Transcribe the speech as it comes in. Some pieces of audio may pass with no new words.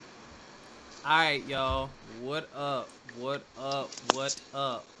Alright, y'all. What up? What up? What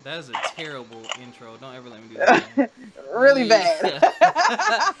up? That is a terrible intro. Don't ever let me do that again. Really bad. Yeah.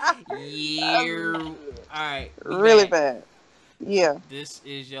 Yeah. Alright, we Really back. bad. Yeah. This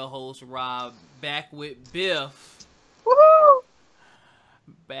is your host, Rob, back with Biff. Woohoo!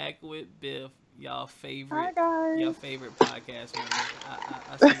 Back with Biff, y'all Hi favorite guys. y'all favorite podcast member.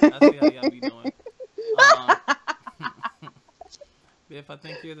 I see how y'all be doing. Um Biff, I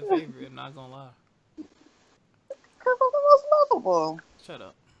think you're the favorite, I'm not gonna lie. Because I'm the most lovable. Shut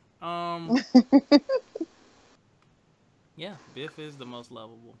up. Yeah, Biff is the most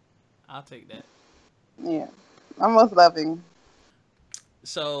lovable. I'll take that. Yeah. I'm most loving.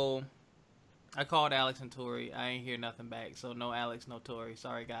 So I called Alex and Tori. I ain't hear nothing back. So no Alex, no Tori.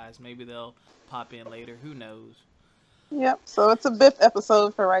 Sorry guys. Maybe they'll pop in later. Who knows? Yep. So it's a Biff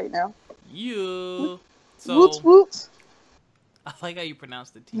episode for right now. You. Woots So woots. I like how you pronounce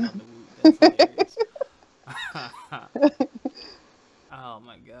the T on the woot. That's hilarious. Oh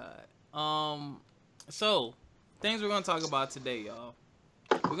my god. So things we're gonna talk about today, y'all.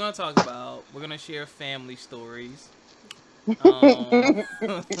 We're gonna share family stories. Um,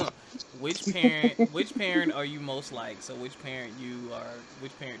 which parent are you most like? So which parent do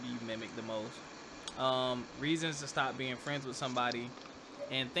you mimic the most? Reasons to stop being friends with somebody,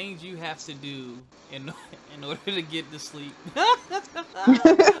 and things you have to do in in order to get to sleep.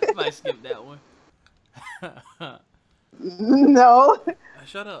 Might skip that one. No.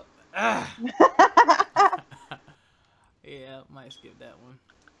 Shut up. Ah. Yeah, might skip that one.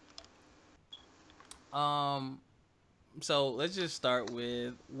 Um, so let's just start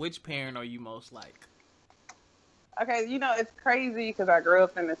with which parent are you most like? Okay, it's crazy because I grew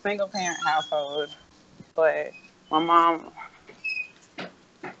up in a single parent household, but my mom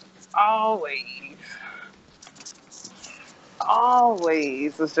always,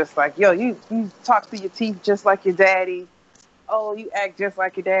 always was just like, yo, you talk to your teeth just like your daddy. Oh, you act just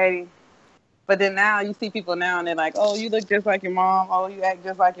like your daddy. But then now you see people now and they're like, oh, you look just like your mom. Oh, you act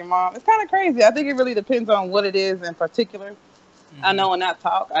just like your mom. It's kind of crazy. I think it really depends on what it is in particular. I Mm-hmm. know when I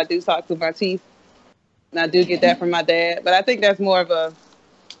talk, I do talk to my teeth, and I do get that from my dad. But I think that's more of a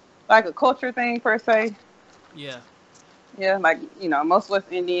like a culture thing per se. Yeah. Yeah, like most West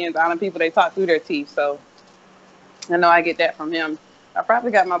Indians, island people, they talk through their teeth. So I know I get that from him. I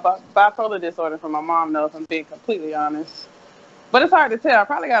probably got my bipolar disorder from my mom, though, if I'm being completely honest. But it's hard to tell. I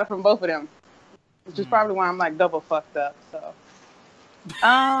probably got it from both of them, which is Mm. probably why I'm like double fucked up. So,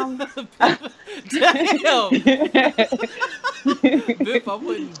 um, Damn. Biff, I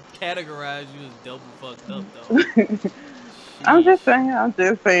wouldn't categorize you as double fucked up though. I'm just Sheesh. saying. I'm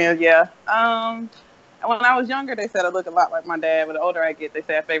just saying. Yeah. When I was younger, they said I look a lot like my dad. But the older I get, they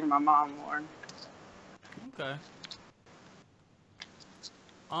say I favor my mom more. Okay.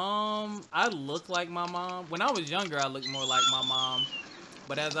 I look like my mom. When I was younger, I looked more like my mom.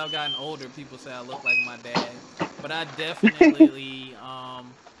 But as I've gotten older, people say I look like my dad. But I definitely I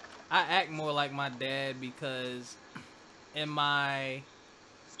act more like my dad because in my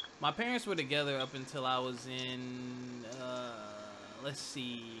parents were together up until I was in let's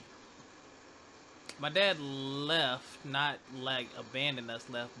see. My dad left, not like abandoned us,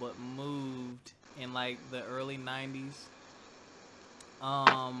 left, but moved in like the early 90s.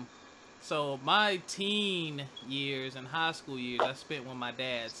 Um so my teen years and high school years I spent with my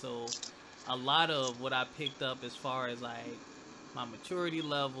dad. So a lot of what I picked up as far as like my maturity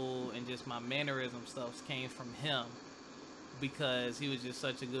level and just my mannerism stuff came from him because he was just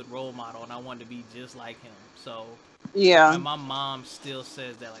such a good role model and I wanted to be just like him. So Yeah. and my mom still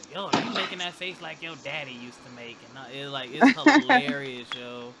says that like, yo, you making that face like your daddy used to make, and it's hilarious,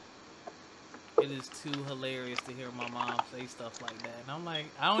 yo. It is too hilarious to hear my mom say stuff like that, and I'm like,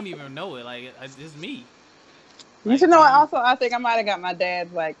 I don't even know it. Like, it's me. You Like, should know. I don't. Also, I think I might have got my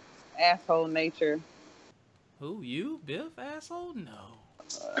dad's like asshole nature. Who you, Biff, asshole? No.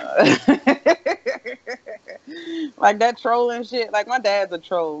 Like that trolling shit. Like my dad's a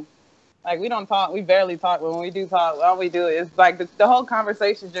troll. Like we don't talk. We barely talk. But when we do talk, all we do is like the whole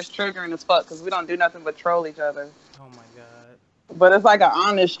conversation is just triggering as fuck because we don't do nothing but troll each other. Oh my god. But it's like an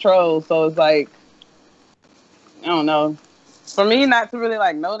honest troll. So it's like I don't know. For me, not to really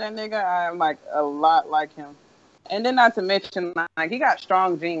like know that nigga, I'm like a lot like him. And then not to mention like he got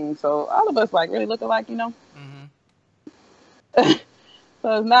strong genes, so all of us like really look alike. Mm-hmm.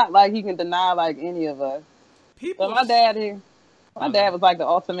 So it's not like he can deny like any of us. But People. my dad here, my Okay. dad was like the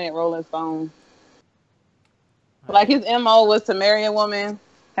ultimate Rolling Stone. I Like get his it. MO was to marry a woman,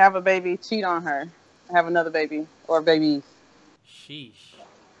 have a baby, cheat on her, have another baby or babies. Sheesh.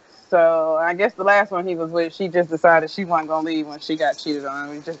 So I guess the last one he was with, she just decided she wasn't gonna leave when she got cheated on.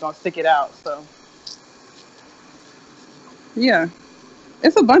 We just gonna stick it out. So yeah,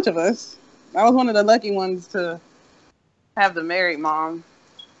 it's a bunch of us. I was one of the lucky ones to have the married mom.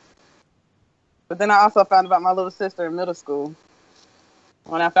 But then I also found about my little sister in middle school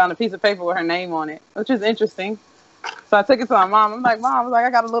when I found a piece of paper with her name on it, which is interesting. So I took it to my mom. I'm like, Mom, I was like, I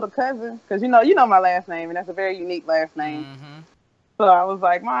got a little cousin, because you know my last name, and that's a very unique last name. Mm-hmm. So I was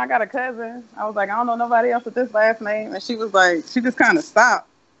like, Mom, I got a cousin. I was like, I don't know nobody else with this last name, and she was like, she just kind of stopped,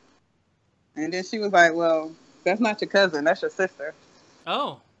 and then she was like, Well, that's not your cousin, that's your sister.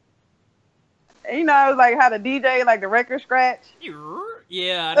 Oh. And, you know, I was like how the DJ like the record scratch.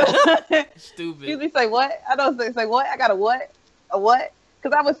 Yeah. Stupid. Excuse me, say what? I don't say what. I got a what? A what?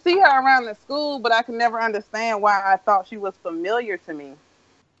 Because I would see her around the school, but I could never understand why I thought she was familiar to me.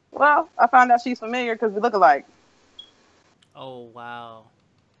 Well, I found out she's familiar because we look alike. Oh, wow.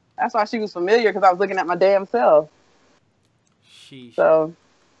 That's why she was familiar, because I was looking at my damn self. Sheesh. So,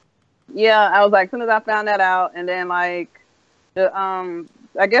 yeah, I was like, as soon as I found that out, and then like the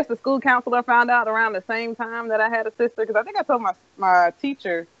I guess the school counselor found out around the same time that I had a sister, because I think I told my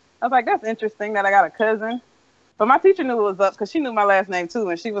teacher, I was like, that's interesting that I got a cousin. But my teacher knew it was up because she knew my last name too,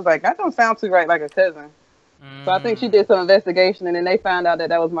 and she was like, that don't sound too right like a cousin. So I think she did some investigation, and then they found out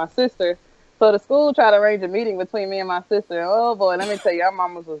that was my sister. So the school tried to arrange a meeting between me and my sister. And oh boy, let me tell you, our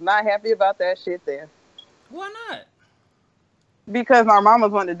mamas was not happy about that shit there. Why not? Because our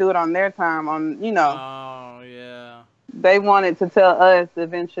mamas wanted to do it on their time, on, you know. Oh, yeah. They wanted to tell us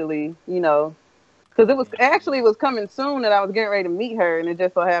eventually, you know, because it was coming soon that I was getting ready to meet her, and it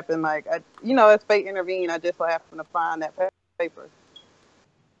just so happened, like, as fate intervened, I just so happened to find that paper.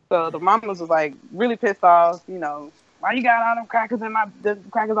 So the mamas was like really pissed off, you know, why you got all them crackers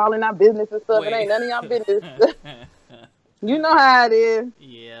crackers all in our business and stuff? Wait. It ain't none of y'all business. You know how it is.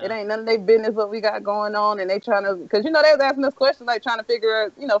 Yeah. It ain't none of their business what we got going on, and they trying to, because, you know, they was asking us questions, like trying to figure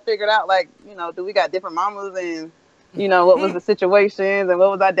it out, like, you know, do we got different mamas, and, you know, what was the situations, and what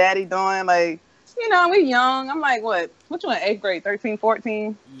was our daddy doing, like, you know, we young. I'm like, what you in 8th grade, 13,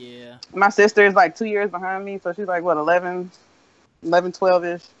 14? Yeah. My sister is like 2 years behind me, so she's like, what, 11,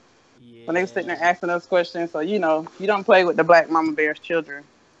 12-ish? Yeah. When they were sitting there asking us questions, so, you know, you don't play with the black mama bear's children.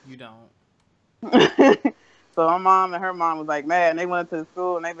 You don't. So my mom and her mom was like mad, and they went to the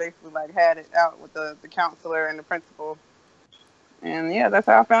school, and they basically like had it out with the counselor and the principal. And yeah, that's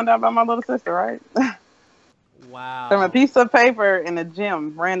how I found out about my little sister, right? Wow. From a piece of paper in a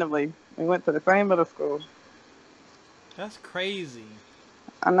gym randomly. We went to the same middle school. That's crazy.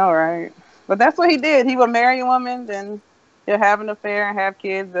 I know, right? But that's what he did. He would marry a woman, then he'll have an affair and have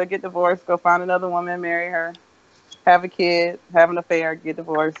kids. They'll get divorced, go find another woman, marry her, have a kid, have an affair, get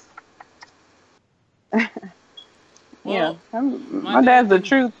divorced. Well, yeah, my dad's the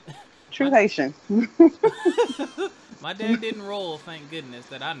true Haitian. My dad didn't roll, thank goodness,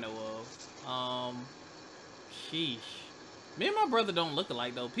 that I know of. Sheesh. Me and my brother don't look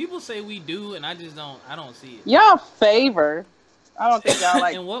alike though. People say we do, and I don't see it. Y'all favor. I don't think y'all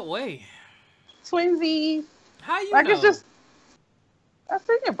like. In what way? Twinsies. How you like know? It's just. I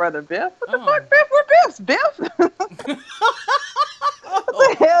seen your brother Biff. What the fuck, Biff? We're Biff's. Biff.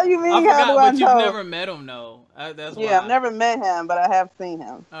 What the hell you mean? I forgot, but you've never met him, though. That's why. I've never met him, but I have seen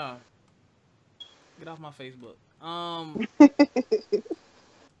him. Oh. Get off my Facebook.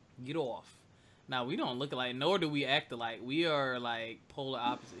 Get off. Now, we don't look alike, nor do we act alike. We are, like, polar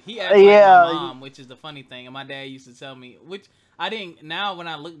opposite. He acts like my mom, which is the funny thing. And my dad used to tell me, which I didn't, now when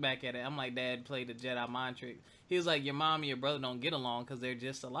I look back at it, I'm like, Dad played the Jedi mind trick. He was like, your mom and your brother don't get along because they're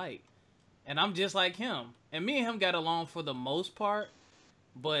just alike. And I'm just like him. And me and him got along for the most part.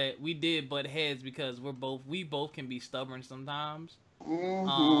 But we did butt heads because we both can be stubborn sometimes.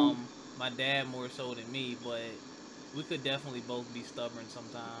 Mm-hmm. My dad more so than me, but we could definitely both be stubborn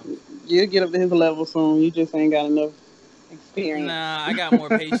sometimes. You'll get up to his level soon. You just ain't got enough experience. Nah, I got more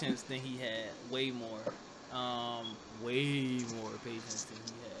patience than he had. Way more. Way more patience than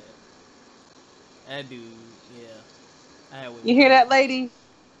he had. That dude, yeah. I had you hear that, lady?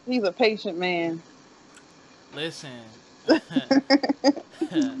 He's a patient man. Listen.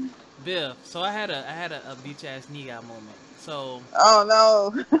 Biff, so I had a bitch ass nigga moment. So oh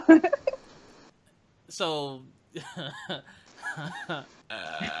no. So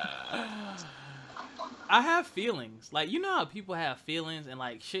I have feelings. Like, you know how people have feelings and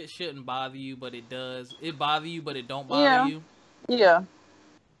like shit shouldn't bother you, but it does. It bother you, but it don't bother you. Yeah.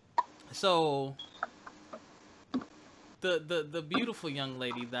 So the beautiful young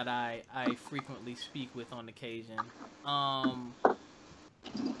lady that I frequently speak with on occasion.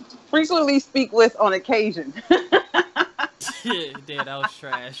 Frequently speak with on occasion. Dude, that was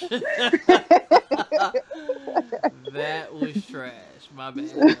trash. That was trash. My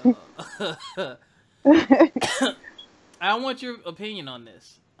bad, y'all. I want your opinion on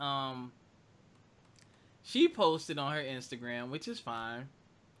this. She posted on her Instagram, which is fine.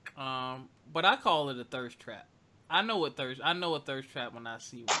 But I call it a thirst trap. I know a thirst trap when I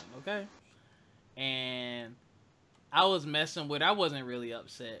see one, okay? And I was messing with her. I wasn't really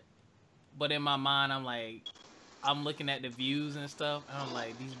upset. But in my mind I'm looking at the views and stuff, and I'm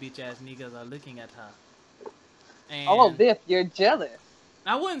like, these bitch ass niggas are looking at her. Oh, And Biff, you're jealous.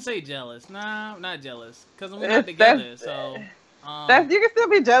 I wouldn't say jealous. Nah, I'm not jealous. Cause we're not It's, together. So you can still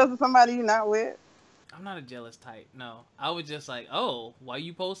be jealous of somebody you're not with. I'm not a jealous type. No. I was just like, oh, why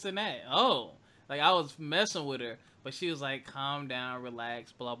you posting that? Oh. Like I was messing with her. But she was like, calm down,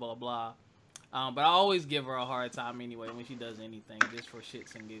 relax, blah blah blah. But I always give her a hard time anyway when she does anything, just for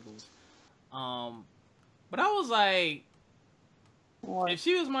shits and giggles. But I was like, What? if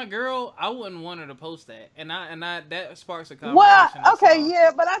she was my girl, I wouldn't want her to post that. And I that sparks a Well, conversation. I okay, saw.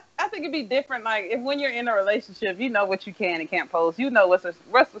 yeah, but I think it'd be different. Like if when you're in a relationship, you know what you can and can't post. You know what's And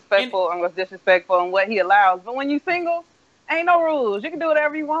respectful and what's disrespectful and what he allows. But when you single, ain't no rules. You can do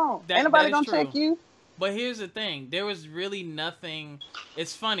whatever you want. Ain't that nobody is gonna true. check you. But here's the thing. There was really nothing.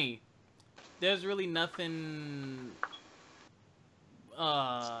 It's funny. There's really nothing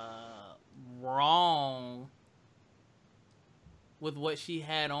wrong with what she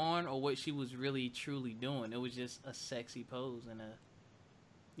had on or what she was really truly doing. It was just a sexy pose and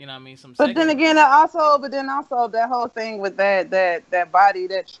you know what I mean, some But then sexiness. again, also that whole thing with that body,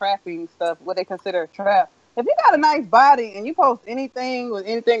 that trapping stuff, what they consider a trap. If you got a nice body and you post anything with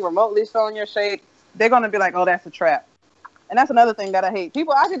anything remotely showing your shape, they're gonna be like, "Oh, that's a trap." And that's another thing that I hate.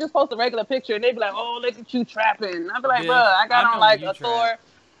 People, I could just post a regular picture and they'd be like, "Oh, look at you trapping." I'd be like, "Bro, Biff, I got I on know when like you a trap. Thor.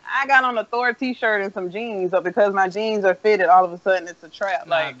 I got on a Thor t-shirt and some jeans, but because my jeans are fitted, all of a sudden it's a trap."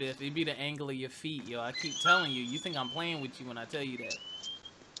 Nah, Like, Biff, it be the angle of your feet, yo. I keep telling you. You think I'm playing with you when I tell you that.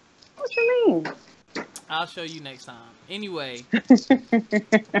 what you mean? I'll show you next time. Anyway,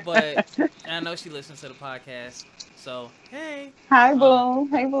 but I know she listens to the podcast, so hey. Hi, Um, boo.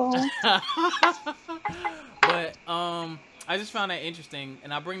 Hey, boo. but I just found that interesting,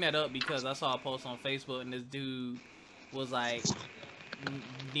 and I bring that up because I saw a post on Facebook, and this dude was like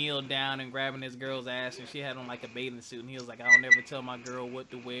kneeled down and grabbing this girl's ass, and she had on like a bathing suit, and he was like, "I don't ever tell my girl what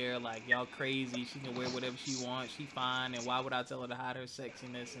to wear. Like y'all crazy. She can wear whatever she wants. She fine, and why would I tell her to hide her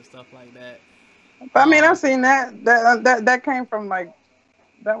sexiness and stuff like that?" But I mean, I've seen that came from like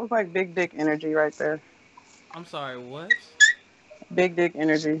that was like big dick energy right there. I'm sorry, what? Big dick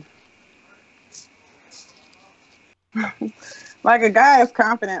energy. Like a guy is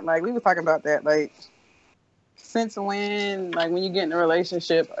confident. Like we were talking about that. Like since when? Like when you get in a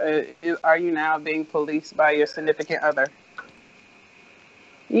relationship, are you now being policed by your significant other?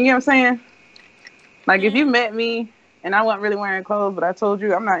 You get what I'm saying? Like if you met me and I wasn't really wearing clothes, but I told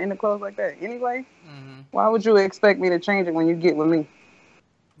you I'm not into clothes like that anyway. Mm-hmm. Why would you expect me to change it when you get with me?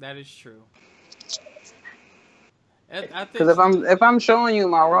 That is true. I Because think. if I'm showing you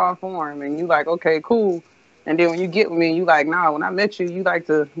my raw form and you like, okay, cool, and then when you get with me, you like, nah. When I met you, you like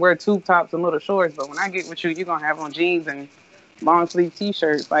to wear tube tops and little shorts, but when I get with you, you're gonna have on jeans and long sleeve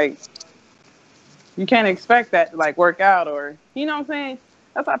t-shirts. Like you can't expect that to like work out or you know what I'm saying?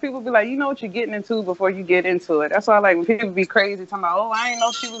 That's why people be like, you know what you're getting into before you get into it. That's why like when people be crazy talking about, oh, I didn't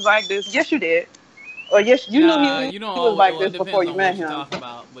know she was like this. Yes, you did. Or yes, you knew Nah, you don't he was always. like Well, it this before depends you on met what you're him. talking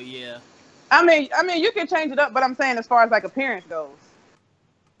about, but yeah, I mean, you can change it up, but I'm saying as far as like appearance goes,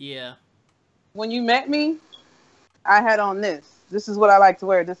 yeah. when you met me, I had on this. This is what I like to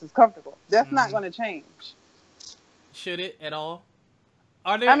wear. This is comfortable. That's not Mm-hmm. going to change. Should it at all?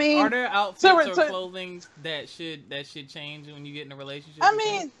 I Are mean, there outfits or clothing that should change when you get in a relationship? I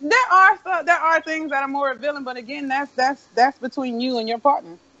mean, there are things that are more revealing, but again, that's between you and your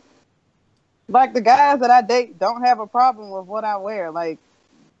partner. Like the guys that I date don't have a problem with what I wear. Like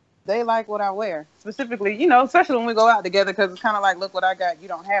they like what I wear. Specifically, especially when we go out together because it's kind of like, look what I got, you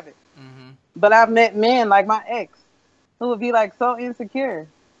don't have it. Mm-hmm. But I've met men like my ex who would be like so insecure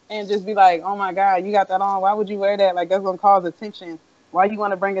and just be like, oh my God, you got that on. Why would you wear that? Like that's going to cause attention. Why you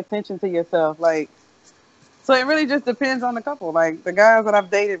want to bring attention to yourself? Like, so it really just depends on the couple. Like the guys that I've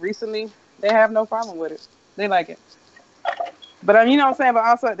dated recently, they have no problem with it. They like it. But you know what I'm saying? But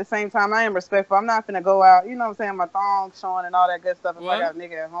also at the same time, I am respectful. I'm not gonna go out, you know what I'm saying, my thong showing and all that good stuff if I What? got a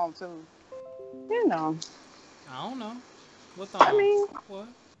nigga at home too. You know. I don't know. What I thong? mean, What?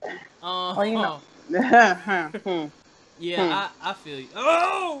 oh, you know. Yeah, I feel you.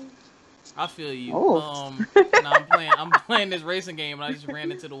 Oh, I feel you. Oh. No, I'm playing this racing game and I just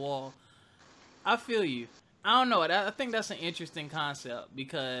ran into the wall. I feel you. I don't know. I think that's an interesting concept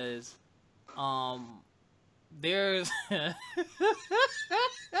because there's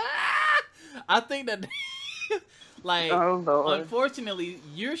I think that like Oh Lord. unfortunately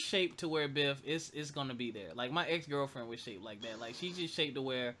you're shaped to where Biff is gonna be there. Like my ex-girlfriend was shaped like that. Like she's just shaped to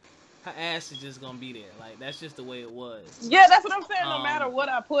where her ass is just gonna be there. Like that's just the way it was. Yeah, that's what I'm saying. No matter Um what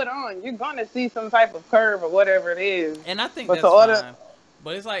I put on, you're gonna see some type of curve or whatever it is. and I think But to that's order, fine.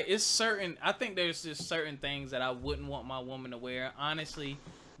 But it's like it's certain. I think there's just certain things that I wouldn't want my woman to wear, honestly,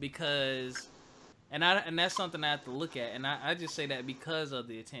 because and that's something I have to look at. And I just say that because of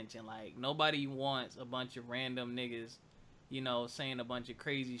the attention. Like nobody wants a bunch of random niggas, saying a bunch of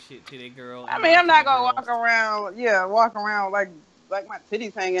crazy shit to their girl I and mean, I'm watching not their gonna girl. walk around like my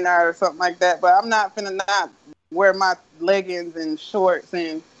titties hanging out or something like that. But I'm not finna not wear my leggings and shorts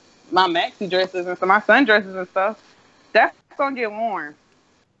and my maxi dresses and my sundresses and stuff. That's gonna get worn.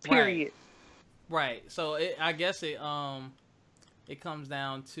 Right, Period. right. So I guess it comes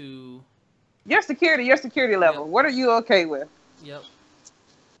down to Your security yep, level. What are you okay with? yep.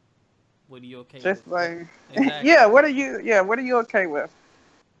 What are you okay with? Just Yep, like, exactly. yeah. What are you okay with?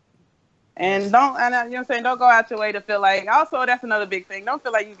 And Yes. don't, and you know what I'm saying, don't go out your way to feel like. Also, that's another big thing. Don't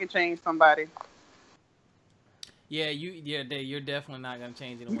feel like you can change somebody. Yeah, you're definitely not gonna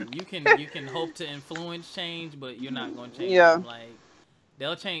change anyone. You can hope to influence change, but you're not gonna change Yeah, them. Like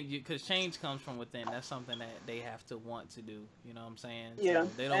they'll change you because change comes from within. That's something that they have to want to do. You know what I'm saying? yeah.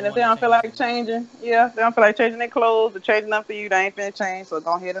 So they And don't if they want to don't feel change like them. changing, yeah, they don't feel like changing their clothes or changing up for you, they ain't finna change. So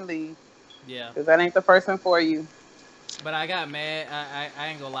go ahead and leave, Yeah, because that ain't the person for you. but I got mad. I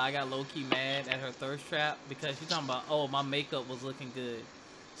ain't gonna lie. I got low key mad at her thirst trap because she talking about, oh, my makeup was looking good.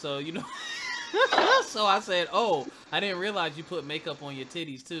 So so I said, oh, I didn't realize you put makeup on your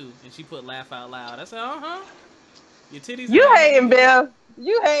titties too, and she put laugh out loud. I said, uh-huh. Your titties ain't You got nothing to hating, do with. Bill?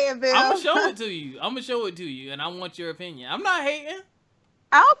 You hating, I'm gonna Bill? show it to you. I'm gonna show it to you, and I want your opinion. I'm not hating.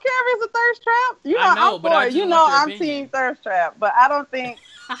 I don't care if it's a thirst trap. You I know I'm know, but for I it. just You know want your I'm team opinion. thirst trap, but I don't think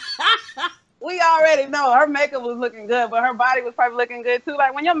we already know her makeup was looking good, but her body was probably looking good too.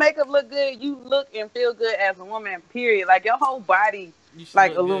 Like when your makeup look good, you look and feel good as a woman. Period. Like your whole body You should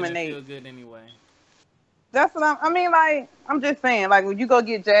like look good and illuminate. feel good anyway. That's what I mean. Like I'm just saying, like when you go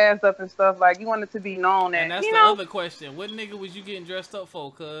get jazzed up and stuff, like you want it to be known And that that's the other question. What nigga was you getting dressed up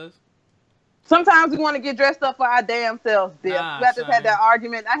for, cuz? sometimes we want to get dressed up for our damn selves, Biff. Nah, I just had son. that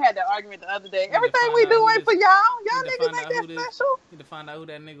argument. I had that argument the other day. Need to Everything find we out do who ain't for this. y'all. Y'all Need to niggas find ain't out that who this. special. Need to find out who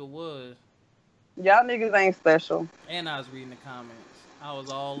that nigga was. Y'all niggas ain't special. And I was reading the comments. I was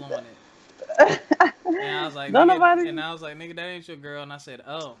all on it. And I was like, Don't nigga. nobody. And I was like, nigga, that ain't your girl. And I said,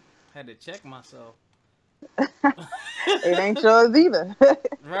 oh, had to check myself. It ain't yours either.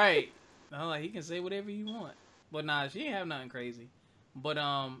 Right. I'm like, he can say whatever you want. But nah, she ain't have nothing crazy. But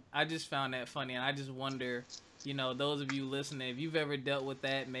I just found that funny, and I just wonder, those of you listening, if you've ever dealt with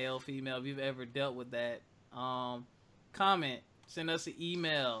that, male, female, if you've ever dealt with that, comment, send us an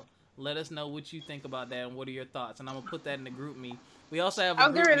email, let us know what you think about that and what are your thoughts, and I'm gonna put that in the group me. We also have a I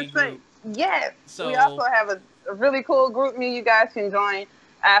was group going me to say, group, yes. We also so have a really cool group me you guys can join.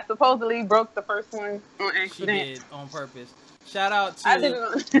 I supposedly broke the first one on she accident. did on purpose. Shout out I to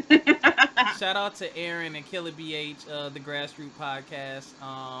didn't. Shout out to Aaron and Killer BH, the Grassroots podcast.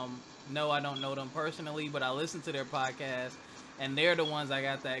 No, I don't know them personally, but I listen to their podcast, and they're the ones I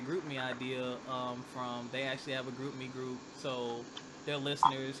got that group me idea from. They actually have a group me group, so their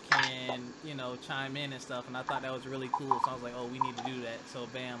listeners can, chime in and stuff. And I thought that was really cool. So I was like, oh, we need to do that. So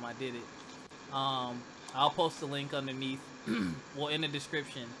bam, I did it. I'll post the link underneath, well, in the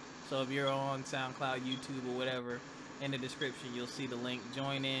description. So if you're on SoundCloud, YouTube, or whatever, in the description, you'll see the link.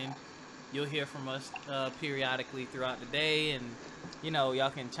 Join in. You'll hear from us periodically throughout the day, and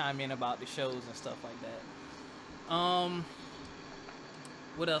y'all can chime in about the shows and stuff like that.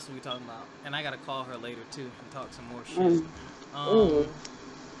 What else are we talking about? And I gotta call her later too and talk some more shit. Mm. Ooh. Um,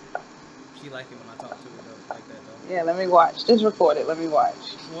 she like it when I talk to her though, like that though. Yeah, let me watch. Just record it. Let me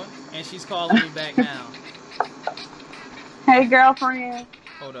watch. What? And she's calling me back now. Hey, girlfriend.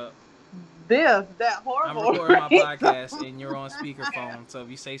 Hold up. This, that I'm horrible recording my ringtone. podcast and you're on speakerphone, so if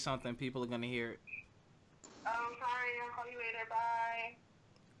you say something, people are gonna hear it. I'm sorry. I'll call you later. Bye.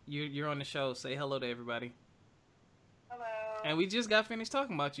 You're on the show. Say hello to everybody. Hello. And we just got finished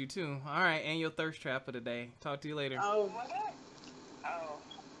talking about you too. All right, and your thirst trap of the day. Talk to you later. Oh. Oh.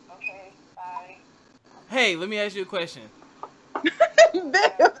 Okay. Bye. Hey, let me ask you a question.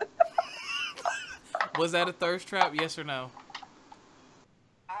 Was that a thirst trap? Yes or no?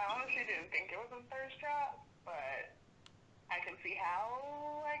 I honestly didn't think it was a thirst trap, but I can see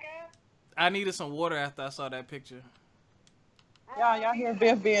how, I guess. I needed some water after I saw that picture. Y'all hear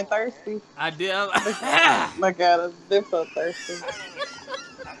Biff being thirsty? I did. Look at us. Biff so thirsty.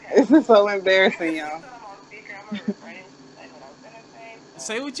 This is so embarrassing, y'all.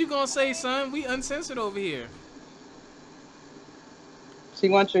 Say what you gonna say, son. We uncensored over here. She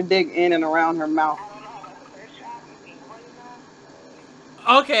wants your dick in and around her mouth.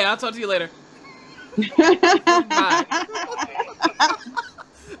 Okay, I'll talk to you later. Bye.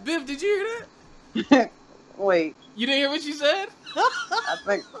 Biff, did you hear that? Wait, You didn't hear what she said? I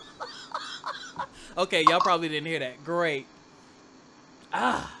think. Okay, y'all probably didn't hear that. Great.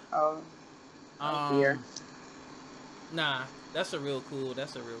 Ah. Oh, dear. Nah, that's a real cool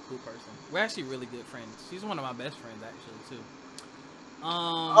person. We're actually really good friends. She's one of my best friends actually too.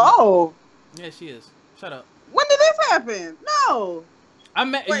 Oh, Yeah, she is. Shut up. when did this happen? No. I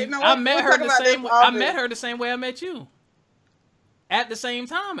met Wait, no, I we'll met her talk the about same this I often. met her the same way I met you. At the same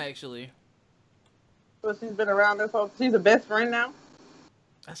time actually. So she's been around this whole. She's a best friend now.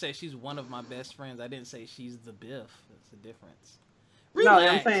 I said she's one of my best friends. I didn't say she's the Biff. That's the difference. No,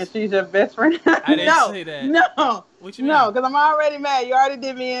 Relax. I'm saying she's your best friend. I didn't no, say that. No, What you mean? no, because I'm already mad. You already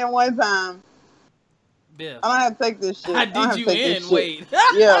did me in one time. Biff. I don't have to take this shit. I don't have did to you take this in. shit. Wait.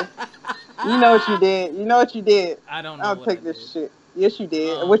 Yeah. You know what you did. You know what you did. I don't know. I don't what take I this did. shit. Yes, you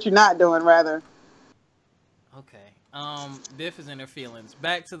did. What you're not doing, rather. Okay. Biff is in her feelings.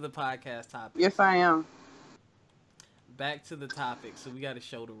 Back to the podcast topic. Yes, I am. Back to the topic. So we got a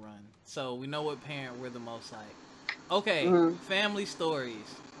show to run. So we know what parent we're the most like. Okay. Mhm. Family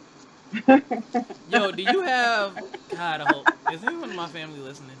stories. Yo, do you have? God, I hope. Is anyone in my family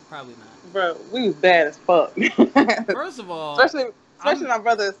listening? Probably not. Bro, we was bad as fuck. First of all, especially my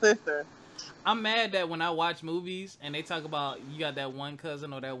brother and sister. I'm mad that when I watch movies and they talk about you got that one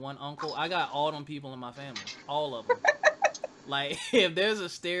cousin or that one uncle, I got all them people in my family. All of them. Like, if there's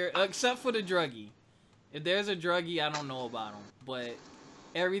a except for the druggie. If there's a druggie, I don't know about him. But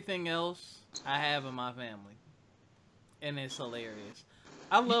everything else, I have in my family. And it's hilarious.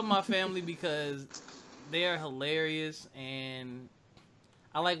 I love my family because they are hilarious and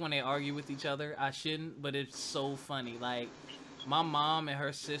I like when they argue with each other. I shouldn't, but it's so funny. Like, my mom and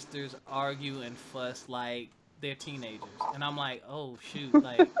her sisters argue and fuss like they're teenagers. And I'm like, oh, shoot.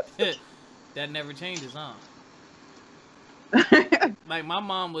 Like, that never changes, huh? Like, my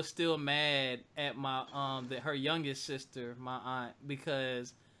mom was still mad at my her youngest sister, my aunt,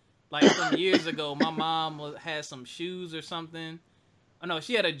 because like some years ago, my mom had some shoes or something. Oh no,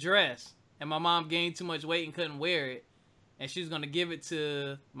 she had a dress, and my mom gained too much weight and couldn't wear it, and she was gonna give it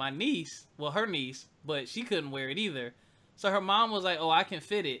to my niece, well, her niece, but she couldn't wear it either. So her mom was like, "Oh, I can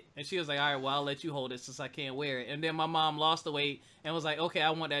fit it," and she was like, "All right, well, I'll let you hold it since I can't wear it." And then my mom lost the weight and was like, "Okay,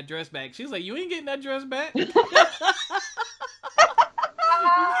 I want that dress back." She was like, "You ain't getting that dress back."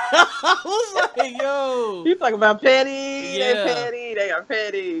 I was like, "Yo." You talking about petty? Yeah. They petty. They are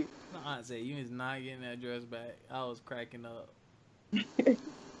petty. My aunt said, "You is not getting that dress back." I was cracking up. I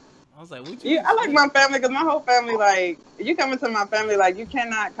was like, "What you?" Yeah, I like my family because my whole family, like, you come into my family, like, you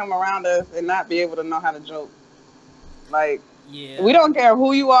cannot come around us and not be able to know how to joke. Like, Yeah. we don't care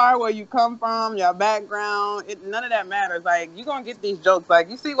who you are, where you come from, your background. None of that matters. Like, you're going to get these jokes. Like,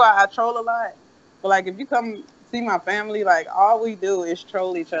 you see why I troll a lot? But, like, if you come see my family, like, all we do is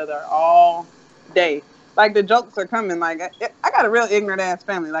troll each other all day. Like, the jokes are coming. Like, I got a real ignorant-ass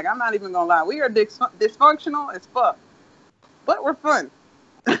family. Like, I'm not even going to lie. We are dysfunctional as fuck. But we're fun.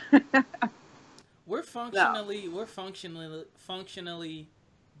 We're functionally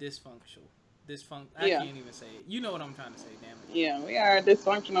dysfunctional. I Yeah. can't even say it. You know what I'm trying to say, damn it. Yeah, we are a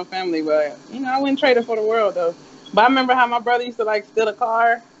dysfunctional family, but I wouldn't trade it for the world though. But I remember how my brother used to like steal a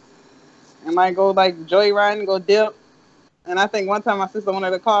car and like go like joyriding, go dip. And I think one time my sister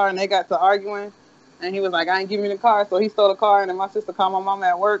wanted a car and they got to arguing, and he was like, "I ain't giving you the car," so he stole the car, and then my sister called my mom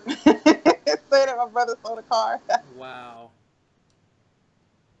at work, say that my brother stole the car. Wow.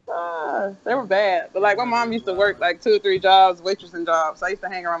 They were bad, but like my mom used to work like 2 or 3 jobs, waitressing jobs. So I used to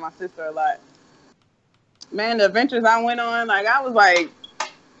hang around my sister a lot. Man, the adventures I went on, like I was like,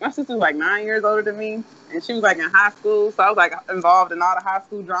 my sister was like 9 years older than me, and she was like in high school, so I was like involved in all the high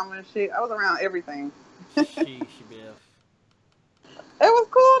school drama and shit. I was around everything. Sheesh, Biff. It was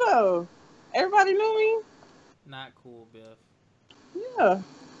cool though. Everybody knew me. Not cool, Biff. Yeah.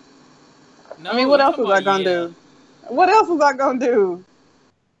 No, I mean, what else was I gonna do? What else was I gonna do?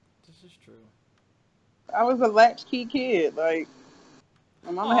 This is true. I was a latchkey kid. Like,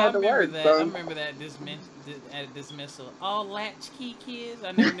 my mama had to work. That. So. I remember that dismissal. All latchkey kids?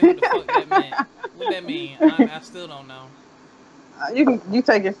 I never knew what the fuck that meant. What that mean? I still don't know. You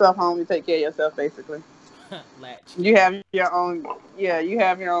take yourself home. You take care of yourself, basically. Latch. You have your own. Yeah, you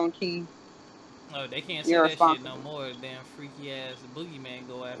have your own key. Oh, they can't say that shit no Irresponsible. more. Damn freaky ass boogeyman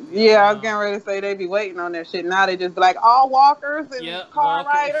go after y'all Yeah, I was now. getting ready to say they be waiting on that shit. Now they just be like all walkers and Yep, car Walker,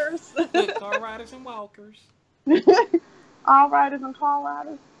 riders. car riders and walkers. All riders and car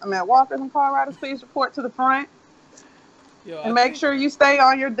riders. I mean, walkers and car riders, please report to the front Yo, I and make think. sure you stay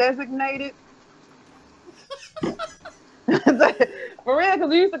on your designated. For real,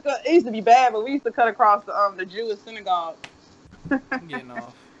 because it used to be bad, but we used to cut across the Jewish synagogue I'm getting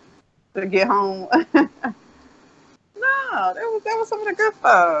off. to get home. No, that was some of the good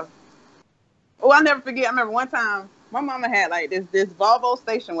stuff. Oh, I never forget. I remember one time my mama had like this Volvo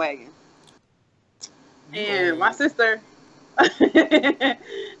station wagon, You and my old. sister, and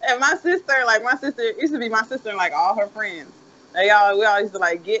my sister used to be my sister and like all her friends. We all used to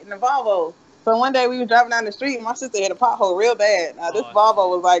like get in the Volvo. So one day we were driving down the street, and my sister hit a pothole real bad. Now this Oh Volvo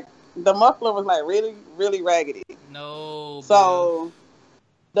shit. was like the muffler was like really really raggedy. No, Biff. So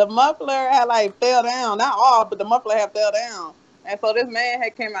the muffler had like fell down, not all, but the muffler had fell down. And so this man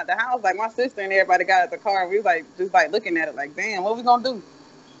had came out the house, like my sister and everybody got out the car, and we was like just like looking at it, like, damn, what we gonna do?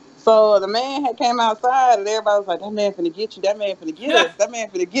 So the man had came outside, and everybody was like, that man finna get you, that man finna get us, that man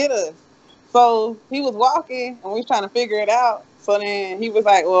finna get us. So he was walking, and we was trying to figure it out. So then he was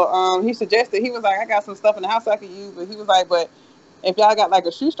like, well, he suggested, he was like, I got some stuff in the house I could use, but he was like, but if y'all got like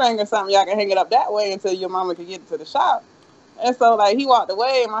a shoestring or something, y'all can hang it up that way until your mama can get it to the shop. And so like he walked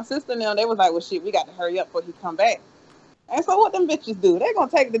away, and my sister and them, they was like, well shit, we got to hurry up before he come back. And so what them bitches do? They gonna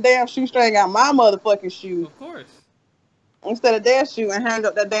take the damn shoestring out my motherfucking shoe Of course. instead of their shoe and hang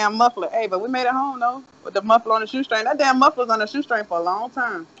up that damn muffler. Hey, but we made it home though with the muffler on the shoestring. That damn muffler was on the shoestring for a long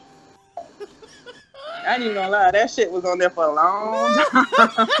time. I ain't even gonna lie, that shit was on there for a long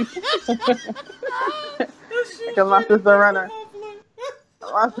time. The Because my shoestring sister fix the running,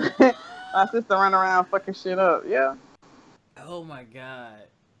 muffler. my sister running around fucking shit up. Yeah. Oh my god.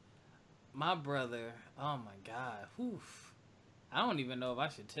 My brother. Oh my god. Oof. I don't even know if I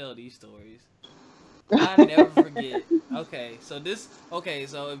should tell these stories. I never forget. Okay, so this. Okay,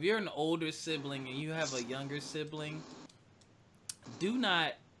 so if you're an older sibling and you have a younger sibling, do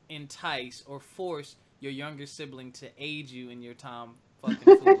not entice or force your younger sibling to aid you in your time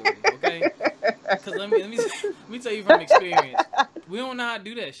fucking foolery. Okay? Because let me tell you from experience. We don't know how to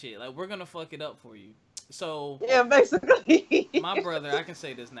do that shit. Like we're gonna fuck it up for you. So Yeah, basically. my brother, I can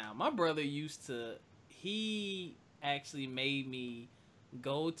say this now. My brother used to. He actually made me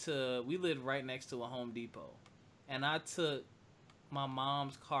go to. We lived right next to a Home Depot, and I took my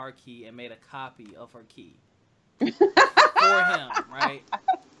mom's car key and made a copy of her key for him. Right.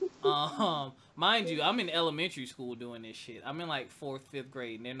 Mind you, I'm in elementary school doing this shit. I'm in like fourth, fifth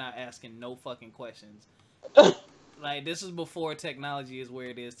grade, and they're not asking no fucking questions. Like this is before technology is where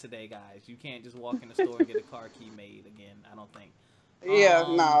it is today, guys. You can't just walk in the store and get a car key made again. I don't think. Yeah,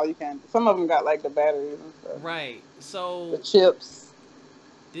 no, you can't. Some of them got like the batteries and stuff, Right. the So chips.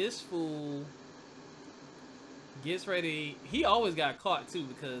 this fool gets ready. He always got caught too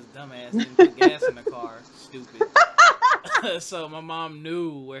because dumbass didn't put gas in the car. Stupid. So my mom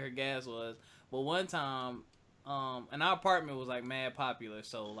knew where her gas was. But one time, and our apartment was like mad popular,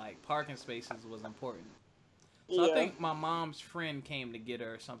 so like parking spaces was important. So I Yeah. think my mom's friend came to get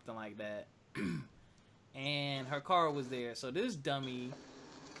her or something like that. And her car was there. So this dummy,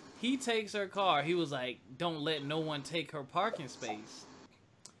 he takes her car. He was like, "Don't let no one take her parking space."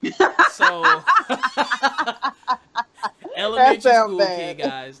 So That elementary sounds school kid, bad.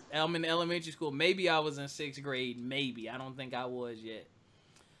 guys. I'm in elementary school. Maybe I was in sixth grade. Maybe I don't think I was yet.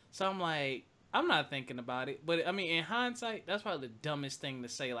 So I'm like, I'm not thinking about it. But I mean, in hindsight, that's probably the dumbest thing to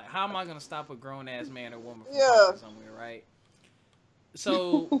say. Like, how am I gonna stop a grown ass man or woman from Yeah. parking somewhere, right?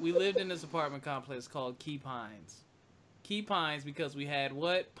 So we lived in this apartment complex called Key Pines. Key Pines because we had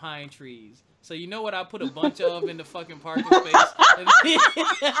what? Pine trees. So you know what I put a bunch of in the fucking parking space?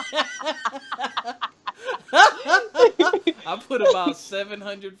 I put about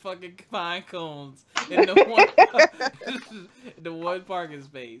 700 fucking pine cones in the one parking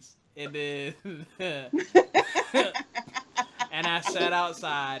space. And then and I sat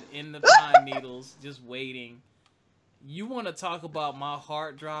outside in the pine needles just waiting. You want to talk about my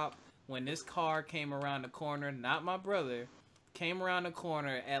heart drop when this car came around the corner, not my brother, came around the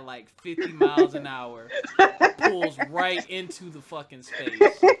corner at like 50 miles an hour, pulls right into the fucking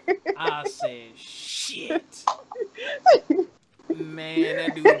space. I said, shit. Man,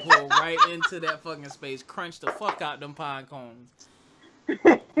 that dude pulled right into that fucking space, crunched the fuck out them pine cones.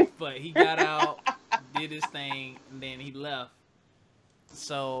 But he got out, did his thing, and then he left.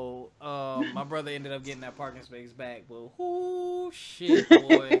 So, my brother ended up getting that parking space back. But, whoo, shit,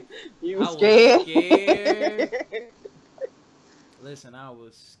 boy. You I was was scared. scared. Listen, I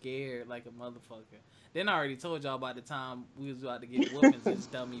was scared like a motherfucker. Then I already told y'all about the time we was about to get whoopings. This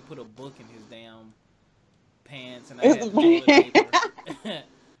dummy put a book in his damn pants, and I had the toilet paper.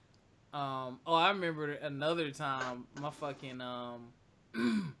 Oh, I remember another time. My fucking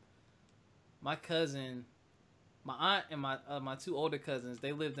my cousin, my aunt, and my two older cousins.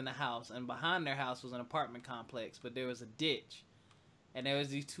 They lived in a house, and behind their house was an apartment complex. But there was a ditch, and there was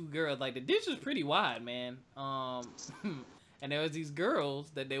these two girls. Like the ditch was pretty wide, man. And there was these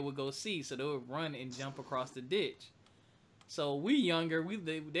girls that they would go see, so they would run and jump across the ditch. So we younger,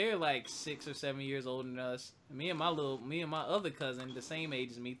 they're like 6 or 7 years older than us. Me and my other cousin, the same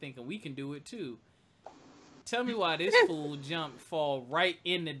age as me, thinking we can do it too. Tell me why this fool fall right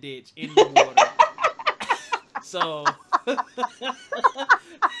in the ditch in the water. So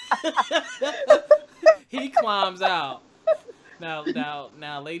he climbs out.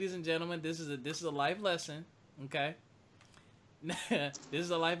 Now, ladies and gentlemen, this is a life lesson, okay? This is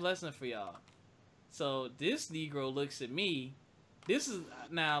a life lesson for y'all. So this Negro looks at me.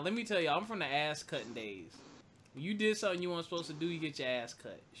 Now let me tell you, I'm from the ass cutting days. When you did something you weren't supposed to do, you get your ass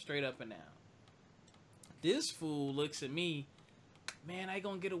cut straight up and down. This fool looks at me, man. I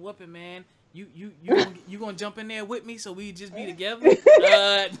gonna get a whooping, man. You gonna jump in there with me so we just be together?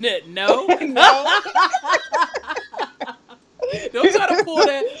 No. No. Don't try to pull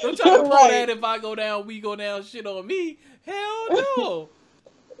that. Don't try to pull that. If I go down, we go down. Shit on me. Hell no.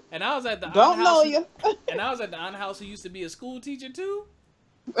 And I was at the Don't know you. And I was at the aunt house who used to be a school teacher too.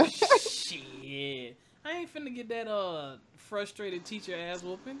 Shit, I ain't finna get that frustrated teacher ass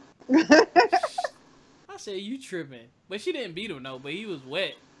whooping. I said you tripping, but she didn't beat him though. But he was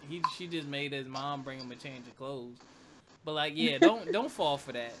wet. She just made his mom bring him a change of clothes. But like, yeah, don't fall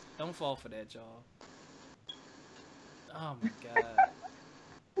for that. Don't fall for that, y'all. Oh my god.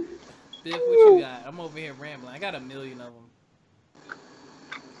 Biff, what you got? I'm over here rambling. I got a million of them.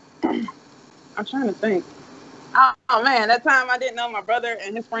 I'm trying to think. Oh man, that time I didn't know my brother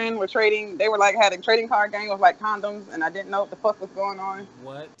and his friend were trading. They were like had a trading card game with like condoms, and I didn't know what the fuck was going on.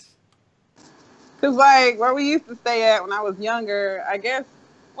 What? Cause like where we used to stay at when I was younger, I guess.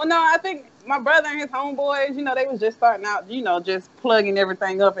 Well, no, I think my brother and his homeboys, you know, they was just starting out, you know, just plugging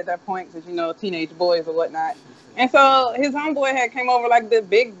everything up at that point, cause you know, teenage boys or whatnot. And so his homeboy had came over like this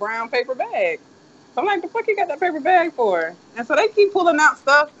big brown paper bag. So I'm like, the fuck you got that paper bag for? And so they keep pulling out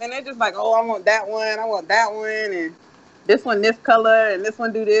stuff, and they're just like, oh, I want that one, and this one this color, and this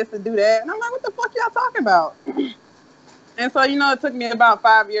one do this and do that. And I'm like, what the fuck y'all talking about? And so, you know, it took me about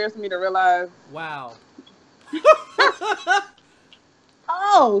 5 years for me to realize. Wow.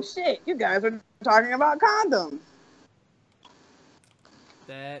 Oh, shit, you guys are talking about condoms.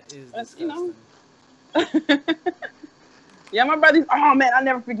 That is disgusting. You know. Yeah, my brother. Oh man, I'll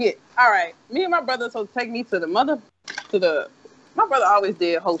never forget. All right, me and my brother so take me to my brother always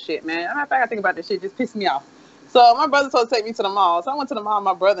did whole shit, man. Matter of fact, I think about this shit just pissed me off. So my brother told to take me to the mall. So I went to the mall with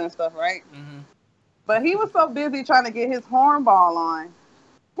my brother and stuff, right? Mm-hmm. But he was so busy trying to get his hornball on,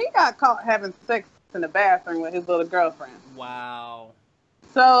 he got caught having sex in the bathroom with his little girlfriend. Wow.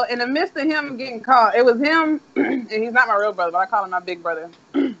 So in the midst of him getting caught, it was him, and he's not my real brother, but I call him my big brother,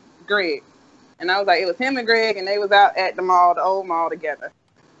 Greg. And I was like, it was him and Greg, and they was out at the mall, the old mall together.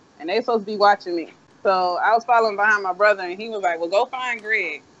 And they supposed to be watching me. So I was following behind my brother, and he was like, well, go find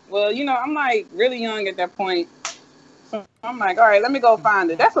Greg. Well, you know, I'm like really young at that point. So I'm like, all right, let me go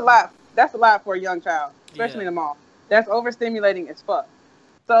find it. That's a lot. That's a lot for a young child, especially in the mall. That's overstimulating as fuck.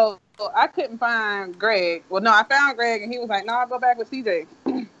 So I couldn't find Greg. Well, no, I found Greg, and he was like, no, I'll go back with CJ.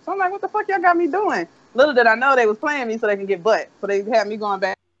 So I'm like, what the fuck y'all got me doing? Little did I know they was playing me so they can get butt. So they had me going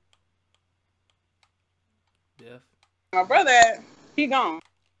back. Biff. My brother, he gone.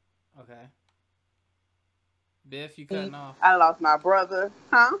 Okay. Biff, you cutting off. I lost my brother.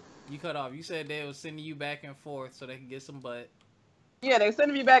 Huh? You cut off. You said they was sending you back and forth so they can get some butt. Yeah, they were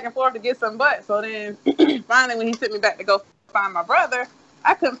sending me back and forth to get some butt. So then, finally, when he sent me back to go find my brother,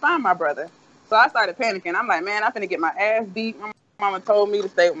 I couldn't find my brother. So I started panicking. I'm like, man, I'm finna get my ass beat. My mama told me to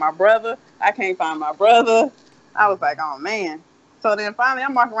stay with my brother. I can't find my brother. I was like, oh, man. So then finally,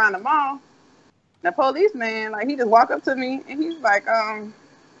 I'm walking around the mall. The policeman, like, he just walked up to me, and he's like,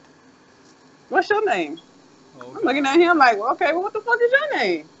 what's your name? Oh, I'm looking at him like, well, okay, well, what the fuck is your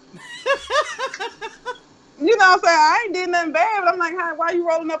name? You know what I'm saying? I ain't did nothing bad, but I'm like, why are you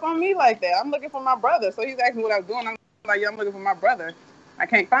rolling up on me like that? I'm looking for my brother. So he's asking me what I was doing. I'm like, yeah, I'm looking for my brother. I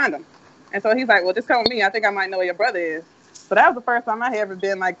can't find him. And so he's like, well, just come with me. I think I might know where your brother is. So that was the first time I had ever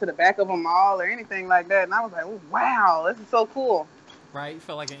been, like, to the back of a mall or anything like that. And I was like, oh, wow, this is so cool. Right? You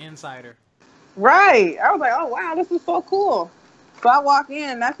felt like an insider. Right. I was like, oh, wow, this is so cool. So I walk in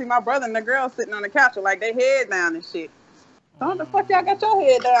and I see my brother and the girl sitting on the couch with, like, their head down and shit. So what the fuck y'all got your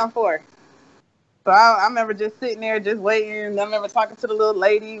head down for? So I remember just sitting there, just waiting. I remember talking to the little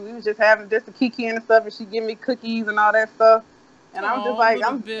lady. We was just having just a kiki and stuff, and she give me cookies and all that stuff. And I'm just Oh, like,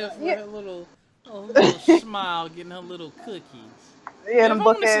 little I'm Biff with yeah, her little smile, getting her little cookies. yeah, Biff, them I buck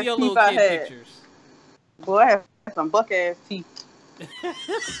want to see ass your teeth little I kid had. pictures. Boy, I had some buck ass teeth.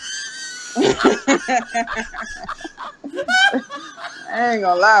 I ain't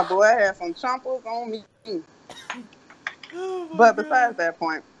gonna lie, boy, I had some chompers on me. Oh my But god. besides that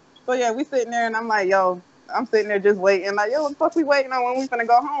point, so yeah, we sitting there and I'm like, yo, I'm sitting there just waiting, like, yo, what the fuck we waiting on when we finna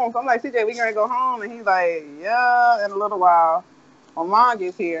go home? So I'm like, CJ, we gonna go home? And he's like, yeah, in a little while. My mom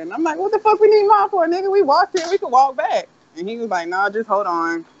gets here. And I'm like, what the fuck we need mom for, nigga? We walked here, we could walk back. And he was like, nah, just hold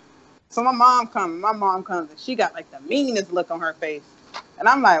on. So my mom comes, and she got like the meanest look on her face. And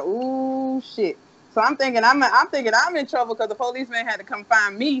I'm like, ooh, shit. So I'm thinking I'm in trouble because the policeman had to come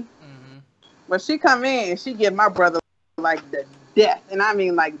find me. Mm-hmm. But she come in and she give my brother like the death, and I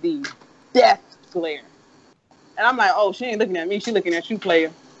mean like the death glare. And I'm like, oh, she ain't looking at me, she looking at you,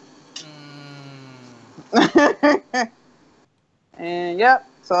 player. And yep,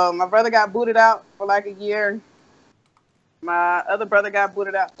 so my brother got booted out for like a year. My other brother got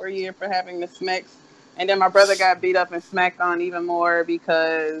booted out for a year for having the smacks. And then my brother got beat up and smacked on even more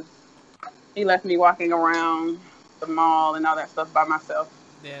because he left me walking around the mall and all that stuff by myself.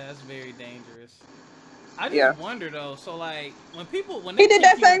 Yeah, that's very dangerous. I just Yeah. wonder though. So like, when He they did take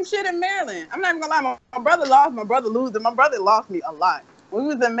that you, same shit in Maryland. I'm not even gonna lie. My brother lost. My brother lose. My brother lost me a lot. We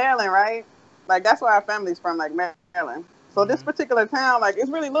was in Maryland, right? Like that's where our family's from, like Maryland. So this mm-hmm. particular town, like it's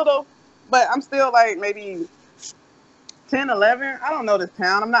really little, but I'm still like maybe 10, 11. I don't know this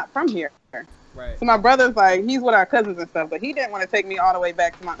town. I'm not from here. Right. So my brother's like, he's with our cousins and stuff, but he didn't want to take me all the way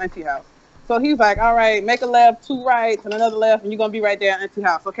back to my auntie house. So he's like, all right, make a left, 2 rights, and another left, and you're gonna be right there at auntie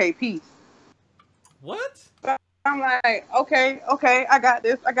house. Okay, peace. What? So I'm like, okay, I got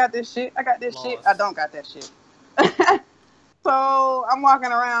this shit. I Lost. don't got that shit. So I'm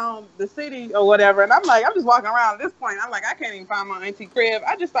walking around the city or whatever, and I'm just walking around at this point. I'm like, I can't even find my auntie crib.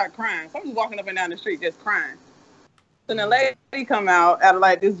 I just start crying. So I'm just walking up and down the street just crying. Then the Mm. lady come out at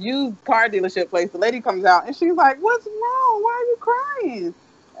like this used car dealership place. The lady comes out and she's like, "What's wrong? Why are you crying?"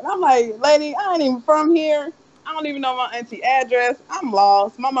 And I'm like, "Lady, I ain't even from here. I don't even know my auntie address. I'm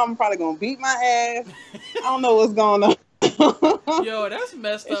lost. My mama probably gonna beat my ass. I don't know what's going on." Yo, that's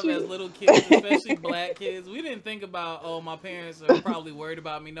messed And up she, as little kids, especially black kids. We didn't think about, oh, my parents are probably worried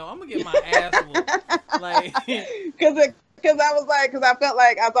about me. No, I'm gonna get my ass whooped. Like, Because I was like, because I felt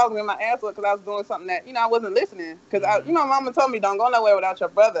like I thought I was getting my ass whooped because I was doing something that I wasn't listening. Because mm-hmm. Mama told me don't go nowhere without your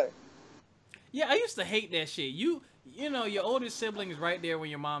brother. Yeah, I used to hate that shit. Your older sibling is right there when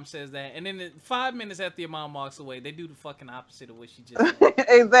your mom says that, and then 5 minutes after your mom walks away, they do the fucking opposite of what she just said.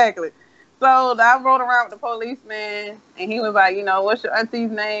 Exactly. So I rode around with the policeman, and he was like, what's your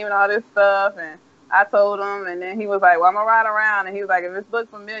auntie's name and all this stuff, and I told him, and then he was like, well, I'm gonna ride around, and he was like, if it looks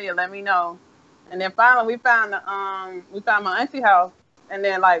familiar, let me know. And then finally, we found my auntie house, and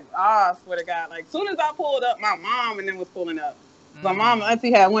then like, oh, I swear to God, like, soon as I pulled up, my mom and then was pulling up. So my mom and Mm.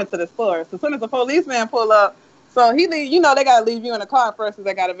 auntie had went to the store. So as soon as the policeman pull up, so he leave, they gotta leave you in the car first, because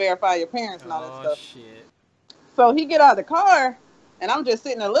they gotta verify your parents and all that Oh stuff. shit. So he get out of the car, and I'm just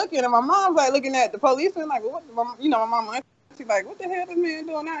sitting there looking, and my mom's like looking at the policeman, like, well, my mama, she's like, what the hell this man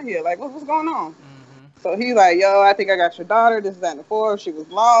doing out here? Like, what's going on? Mm-hmm. So he's like, yo, I think I got your daughter. This is that and the fourth. She was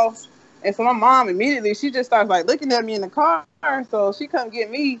lost. And so my mom immediately, she just starts like looking at me in the car. So she come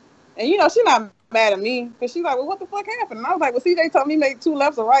get me, and she's not mad at me, because she's like, well, what the fuck happened? And I was like, well, CJ told me make 2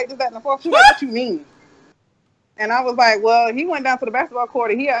 lefts or right, this, that, and the fourth. She's like, what you mean? And I was like, well, he went down to the basketball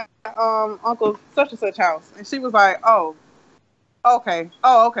court, and he had Uncle such and such house. And she was like, oh, okay.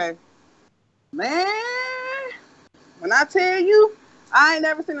 Man, when I tell you, I ain't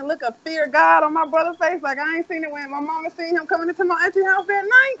never seen a look of fear of God on my brother's face like I ain't seen it when my mama seen him coming into my auntie house that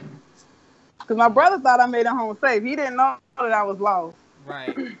night. Because my brother thought I made it home safe. He didn't know that I was lost.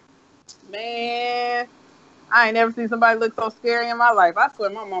 Right. Man, I ain't never seen somebody look so scary in my life. I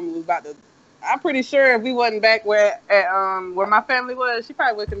swear my mama was about to... I'm pretty sure if we wasn't back where my family was, she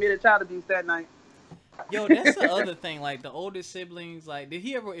probably would have committed child abuse that night. Yo, that's the other thing. Like, the older siblings, like, did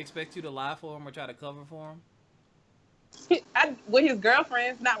he ever expect you to lie for him or try to cover for him? With his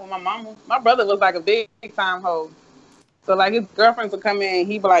girlfriends, not with my mama. My brother was like a big time hoe. So like his girlfriends would come in,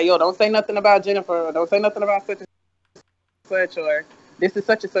 he'd be like, yo, don't say nothing about Jennifer, or don't say nothing about such and such, or this is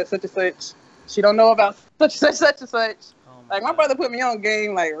such and such. She don't know about such and such. Oh Like my God. brother put me on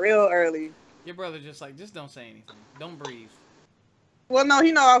game like real early. Your brother just like, just don't say anything. Don't breathe. Well, no,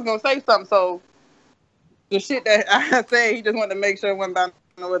 he know I was gonna say something, so the shit that I said, he just wanted to make sure it wasn't about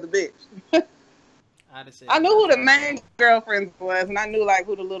no other bitch. I'd have said I knew Black who the Hawk main Down. girlfriends was, and I knew like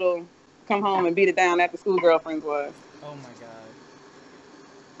who the little come home and beat it down after school girlfriends was. Oh my god.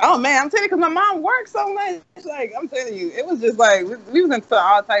 Oh man, I'm telling you, cause my mom worked so much. Like I'm telling you, it was just like we was into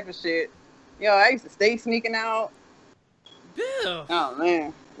all type of shit. Yo, I used to stay sneaking out. Biff! Oh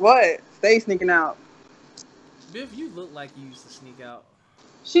man, what? Stay sneaking out. Biff, you look like you used to sneak out.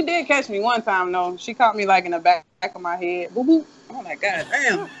 She did catch me one time though. She caught me like in the back of my head. Boo boo. I'm like, God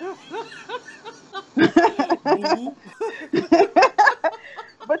damn. Boo boo.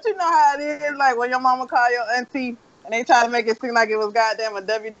 But you know how it is, like when your mama call your auntie and they try to make it seem like it was goddamn a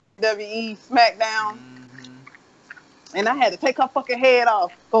WWE SmackDown, Mm-hmm. and I had to take her fucking head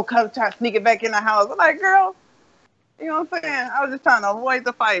off, go come try to sneak it back in the house. I'm like, girl, you know what I'm saying? I was just trying to avoid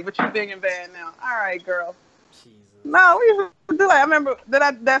the fight, but you big and bad now. All right, girl. Jesus. No, we used to do like I remember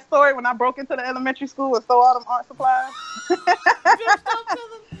that story when I broke into the elementary school and stole all them art supplies. Biff, stop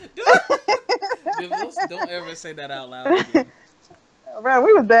telling. Biff, don't ever say that out loud again. Bro,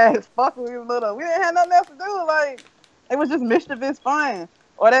 we was bad as fuck when we was little. We didn't have nothing else to do. Like it was just mischievous fun.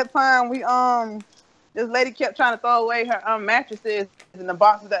 Or that time we this lady kept trying to throw away her mattresses in the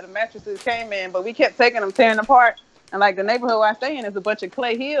boxes that the mattresses came in, but we kept taking them, tearing them apart. And like the neighborhood where I stay in is a bunch of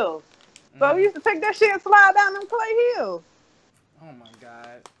clay hills. So we Mm. used to take that shit and slide down them clay hills. Oh my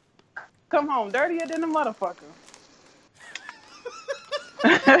god. Come home dirtier than a motherfucker.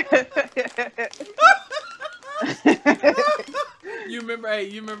 You remember? Hey,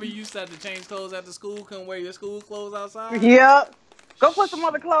 you remember you used to have to change clothes after school? Couldn't wear your school clothes outside. Yep. Go put some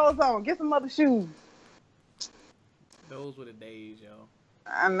other clothes on. Get some other shoes. Those were the days, yo.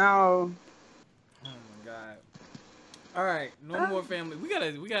 I know. Oh my god. All right, no more family. We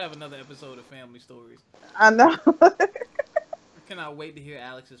gotta have another episode of family stories. I know. I cannot wait to hear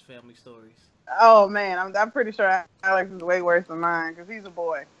Alex's family stories. Oh man, I'm pretty sure Alex is way worse than mine because he's a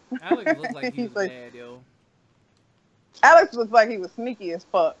boy. Alex looks like he's He's like- bad, yo. Alex looks like he was sneaky as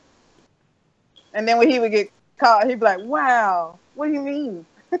fuck. And then when he would get caught, he'd be like, "Wow, what do you mean?"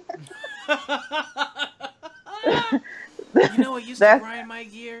 You know what used to grind my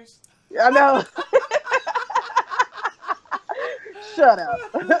gears? I know. Shut up.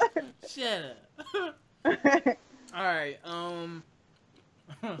 Shut up. All right.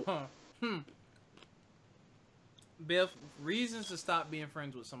 Biff, reasons to stop being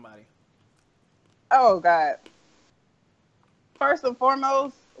friends with somebody. Oh God. First and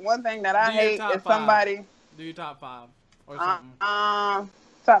foremost, one thing that I Do your hate top is five. somebody. Do your top 5 or something.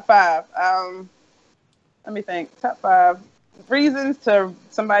 Top 5. Let me think. Top 5 reasons to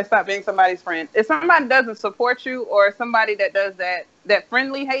somebody stop being somebody's friend. If somebody doesn't support you, or somebody that does that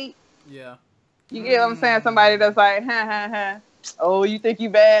friendly hate. Yeah. You get what I'm saying? Somebody that's like, ha ha ha. Oh, you think you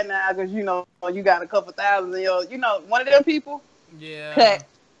bad now because you know you got a couple thousand in your, one of them people. Yeah.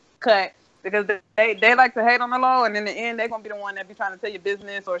 Cut. Because they like to hate on the low, and in the end, they're going to be the one that be trying to tell you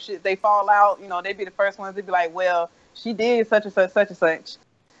business or shit. They fall out, they be the first ones to be like, well, she did such and such, such and such.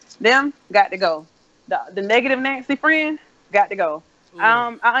 Them, got to go. The negative Nancy friend, got to go. Ooh.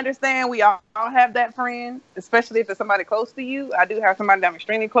 I understand we all have that friend, especially if it's somebody close to you. I do have somebody that I'm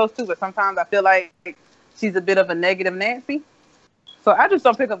extremely close to, but sometimes I feel like she's a bit of a negative Nancy. So I just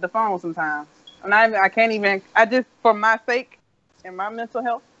don't pick up the phone sometimes. I just, for my sake and my mental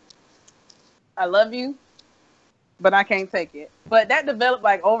health, I love you, but I can't take it. But that developed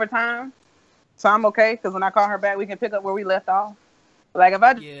like over time, so I'm okay because when I call her back, we can pick up where we left off. Like if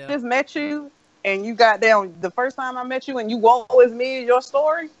I just met you and you got down the first time I met you and you woe is me your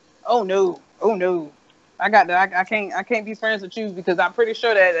story, oh no, I can't be friends with you because I'm pretty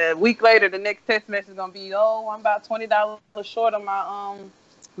sure that a week later the next text message is gonna be, oh, I'm about $20 short on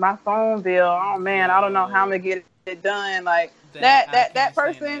my phone bill. Oh man, I don't know how I'm gonna get it done. Like that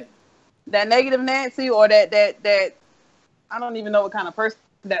person. That negative Nancy or that I don't even know what kind of person,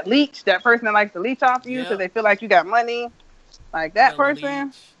 that person that likes to leech off you because they feel like you got money, like that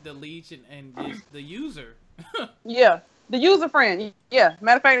person. The leech and the user. Yeah, the user friend. Yeah,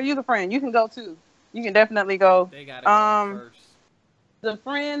 matter of fact, the user friend. You can go too. You can definitely go. They gotta go first. The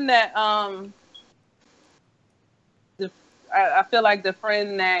friend that I feel like the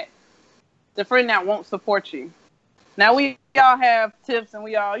friend that won't support you. Now, we all have tips and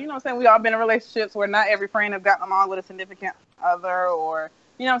we all, we all been in relationships where not every friend have gotten along with a significant other or,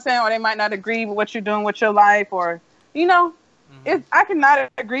 or they might not agree with what you're doing with your life or, I cannot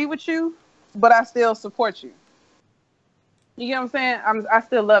agree with you, but I still support you. You get what I'm saying? I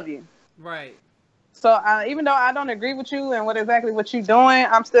still love you. Right. So even though I don't agree with you and what you're doing,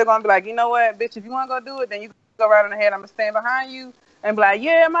 I'm still going to be like, you know what, bitch, if you want to go do it, then you go right on ahead. I'm going to stand behind you and be like,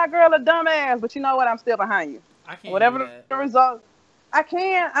 yeah, my girl a dumbass, but you know what? I'm still behind you. I can't Whatever do that. the result. I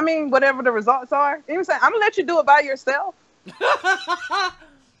can. I mean, whatever the results are. You know what I'm saying? I'm gonna let you do it by yourself.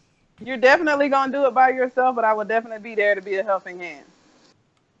 You're definitely gonna do it by yourself, but I will definitely be there to be a helping hand.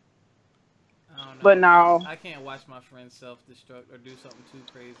 I don't But know. no. I can't watch my friends self-destruct or do something too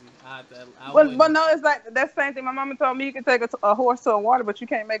crazy. I But wouldn't. no, it's like that's the same thing. My mama told me you can take a horse to a water, but you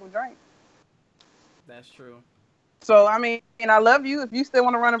can't make him drink. That's true. So I mean, I love you. If you still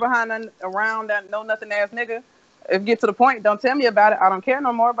want to run around that know nothing ass nigga, if you get to the point, don't tell me about it. I don't care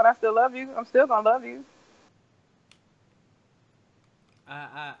no more. But I still love you. I'm still gonna love you.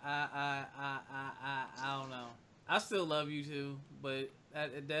 I don't know. I still love you too, but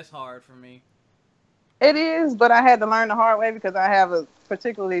that's hard for me. It is, but I had to learn the hard way because I have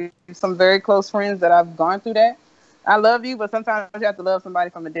particularly some very close friends that I've gone through that. I love you, but sometimes you have to love somebody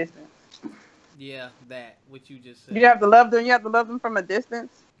from a distance. Yeah, that what you just You said. have to love them. You have to love them from a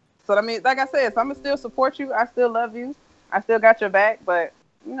distance. So I mean, like I said, so I'm gonna still support you. I still love you. I still got your back, but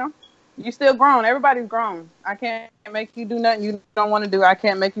you know, you still grown. Everybody's grown. I can't make you do nothing you don't want to do. I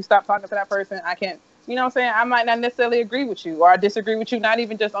can't make you stop talking to that person. I can't. You know what I'm saying? I might not necessarily agree with you, or I disagree with you. Not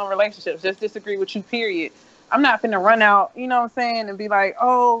even just on relationships, just disagree with you. Period. I'm not finna run out. You know what I'm saying? And be like,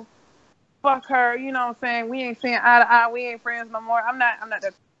 oh, fuck her. You know what I'm saying? We ain't seeing eye to eye. We ain't friends no more. I'm not. I'm not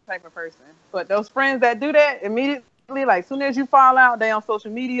that type of person. But those friends that do that immediately, like soon as you fall out, they on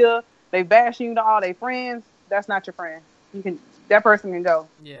social media, they bashing you to all their friends. That's not your friend. You can that person can go.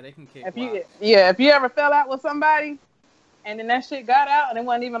 Yeah, they can kick If you rocks. yeah, if you ever fell out with somebody and then that shit got out and it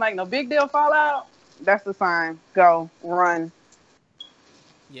wasn't even like no big deal fallout, that's the sign. Go run.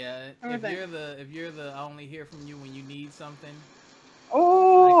 Yeah, Everything. if you're the I only hear from you when you need something. I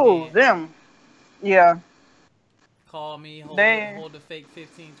Oh, can't. them. Yeah, Call me, they. hold the fake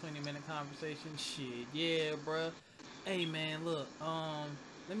 15-20 minute conversation. Shit, yeah, bruh. Hey man, look,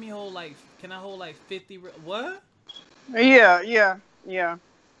 let me hold like, can I hold like 50? What? Yeah, yeah, yeah.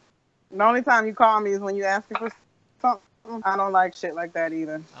 The only time you call me is when you asking for something. I don't like shit like that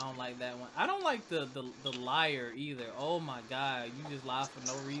either. I don't like that one. I don't like the liar either. Oh my god, you just lie for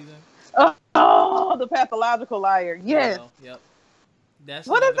no reason. Oh, the pathological liar. Yes. Yeah, yep. That's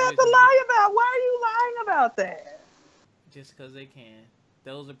What is another that reason to to get lie about? Why are you lying about that? just because they can.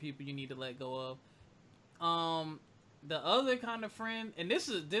 Those are people you need to let go of. The other kind of friend, and this.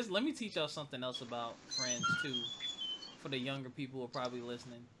 Let me teach y'all something else about friends too, for the younger people who are probably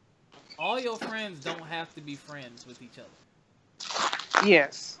listening. All your friends don't have to be friends with each other.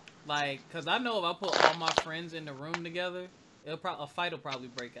 Yes. Like, cause I know if I put all my friends in the room together, a fight will probably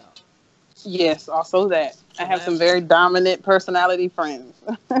break out. Yes, also that. I So have some last, very dominant personality friends.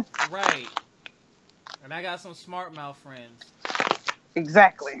 right, and I got some smart mouth friends.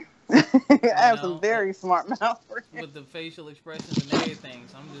 Exactly. I You have some know, very smart mouth friends. with the facial expressions and everything.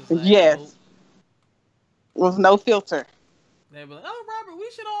 So I'm just like, nope. Yes. With no filter. They'd be like, oh, Robert, we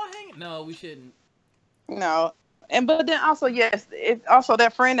should all hang. No, we shouldn't. No. And but then also yes, it also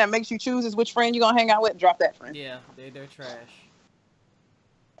that friend that makes you choose is which friend you're gonna hang out with, drop that friend. Yeah, they're trash.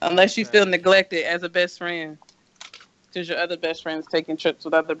 They're Unless you feel trash. neglected as a best friend. Because your other best friends taking trips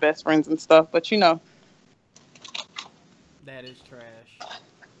with other best friends and stuff. But you know, That is trash.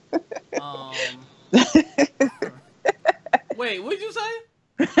 Um, wait, what'd you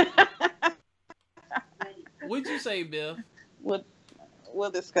say? What'd you say, Biff? we'll,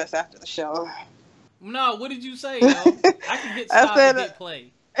 we'll discuss after the show. No, what did you say, yo? I can hit I stop and said, hit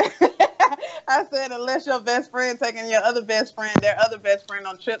play. I said, unless your best friend taking your other best friend, their other best friend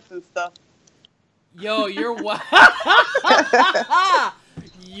on trips and stuff. Yo, you're what?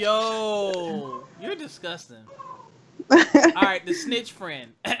 Yo, you're disgusting. All right, the snitch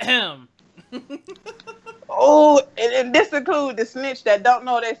friend. Oh, and this includes the snitch that don't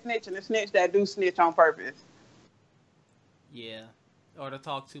know they snitch and the snitch that do snitch on purpose. Yeah, or the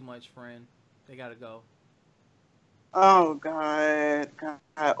talk too much friend. They gotta go. Oh God.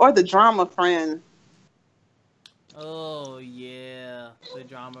 Or the drama friend. Oh yeah, the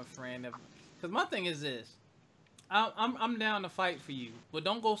drama friend. Because my thing is this: I'm down to fight for you, but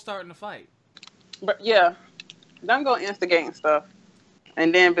don't go starting the fight. But yeah, don't go instigating stuff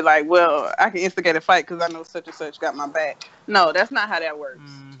and then be like, well, I can instigate a fight because I know such and such got my back. No, that's not how that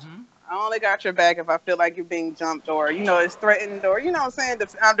works. Mm-hmm. I only got your back if I feel like you're being jumped or, it's threatened or, you know what I'm saying?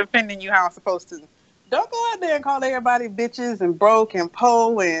 I'm defending you how I'm supposed to. Don't go out there and call everybody bitches and broke and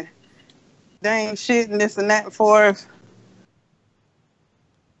po and dang shit and this and that and forth.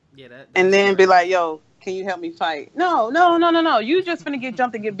 Yeah, And that's then be like, trash. yo, can you help me fight? No. You just finna get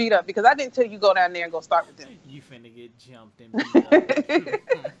jumped and get beat up because I didn't tell you go down there and go start with them. You finna get jumped and beat up.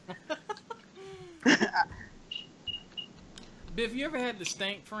 Biff, you ever had the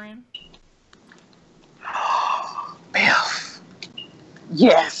stank friend? Biff.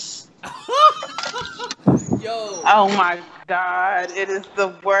 Yes. Yo, Oh my God, it is the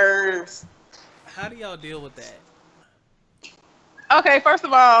worst. how do y'all deal with that? Okay, first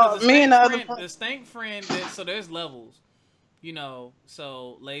of Because all, me and the other the stank friend, so there's levels, you know.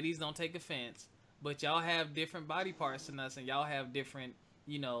 So ladies, don't take offense, but y'all have different body parts than us, and y'all have different,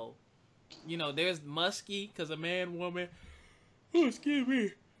 you know, There's musky because a man, woman, oh, excuse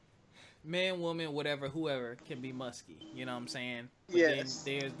me, man, woman, whatever, whoever can be musky. You know what I'm saying? But then yes,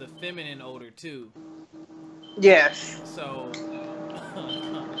 there's the feminine odor too. yes. So,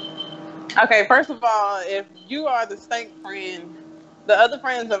 Okay, first of all, if you are the stank friend, the other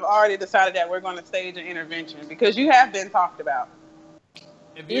friends have already decided that we're going to stage an intervention because you have been talked about.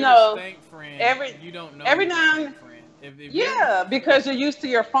 if You you're the know, stank friend, every you don't know every you're the now stank and friend. If you're the yeah, because you're used to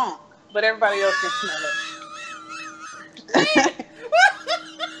your funk, but everybody else can smell wait. it.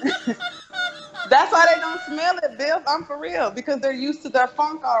 That's why they don't smell it, Bill. I'm for real because they're used to their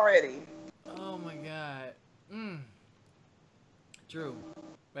funk already. Oh my god. Mm, true.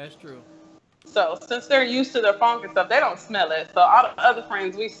 That's true. So since they're used to their funk and stuff, they don't smell it. So all the other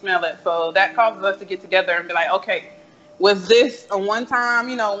friends, we smell it. So that causes us to get together and be like, okay, was this a one time?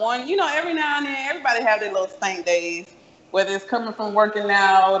 Every now and then, everybody have their little stank days. Whether it's coming from working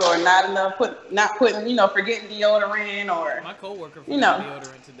out or not putting, forgetting deodorant or, My coworker you forgot know.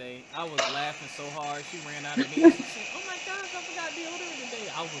 deodorant today. I was laughing so hard. She ran out of me and she said, "Oh my gosh, I forgot deodorant today."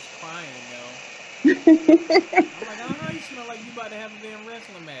 I was crying, yo. I'm like, "Oh, how you smell like you about to have a damn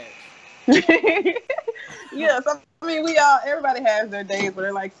wrestling match?" Yes, I mean everybody has their days where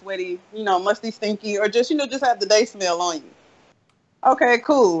they're like sweaty, musty, stinky, or just have the day smell on you. Okay,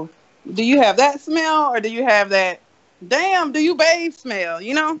 cool. Do you have that smell or do you have that damn do you bathe smell,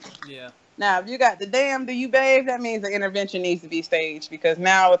 Yeah. Now if you got the damn do you bathe, that means the intervention needs to be staged because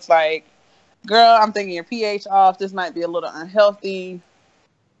now it's like, girl, I'm thinking your pH off, this might be a little unhealthy.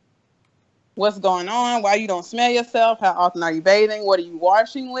 What's going on? Why you don't smell yourself? How often are you bathing? What are you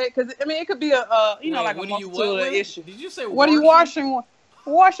washing with? Because I mean, it could be Wait, like a what do you what multitude of with? issues. Did you say What are you washing?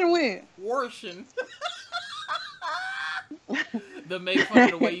 washing with? Washing. The make fun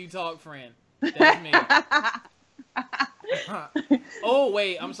of the way you talk, friend. That's me. Oh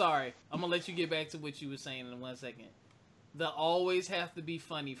wait, I'm sorry. I'm gonna let you get back to what you were saying in 1 second. The always have to be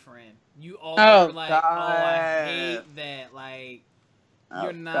funny, friend. You all are Oh like, oh, I God. hate that. Like,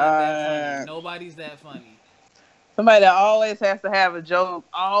 you're Oh not that funny. God. Nobody's that funny. Somebody that always has to have a joke.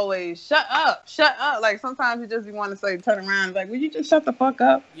 Always shut up, shut up. Like sometimes you just want to say, turn around, like, will you just shut the fuck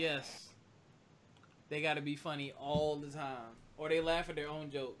up? Yes, they got to be funny all the time, or they laugh at their own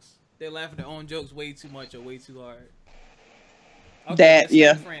jokes. They laugh at their own jokes way too much or way too hard. Okay, the That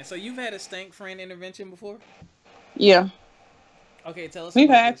yeah, stank friend. So you've had a stank friend intervention before? yeah. Okay, tell us We've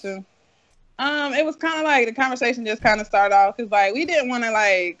about had this. to. It was kind of like the conversation just kind of started off because like we didn't want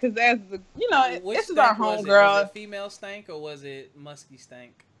to because Which this is our stank home was it? Was it girl. female stank or was it musky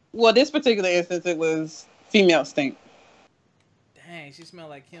stank? Well, this particular instance, it was female stink. Dang, she smelled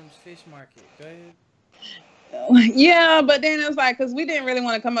like Kim's Fish Market. Go ahead. Yeah, but then it was like because we didn't really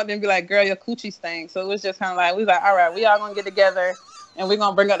want to come up there and be like, "Girl, your coochie stinks." So it was just kind of like we was like, "All right, we all gonna get together and we're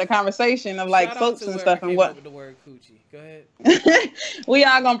gonna bring up the conversation of like Shout out soaps to and whoever stuff and came up what." with the word coochie. Go ahead. We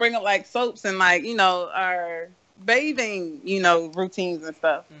all gonna bring up like soaps and like our bathing routines and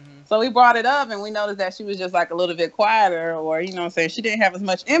stuff. Mm-hmm. So we brought it up and we noticed that she was just like a little bit quieter, or what I'm saying, she didn't have as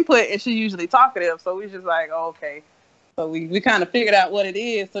much input and she's usually talkative. So we just like, oh, okay. So we kind of figured out what it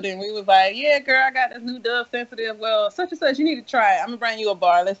is. So then we was like, yeah, girl, I got this new Dove sensitive. Well, such and such, you need to try it. I'm gonna bring you a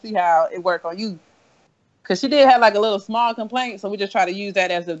bar. Let's see how it work on you. Cause she did have like a little small complaint, so we just try to use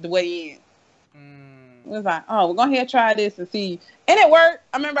that as the way in. It Mm. was like, oh, we're gonna try this and see, and it worked.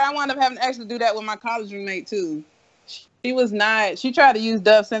 I remember I wound up having to actually do that with my college roommate too. She was not. She tried to use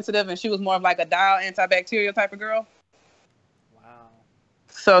Dove sensitive, and she was more of like a dial antibacterial type of girl. Wow.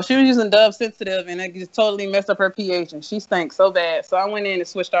 So she was using Dove sensitive, and it just totally messed up her pH, and she stank so bad. So I went in and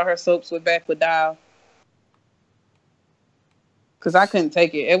switched all her soaps with dial because I couldn't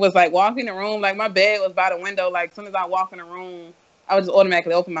take it. It was like walking the room, like my bed was by the window. Like as soon as I walk in the room, I would just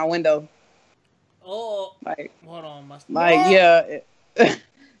automatically open my window. Oh, Like, hold on, must like no. yeah.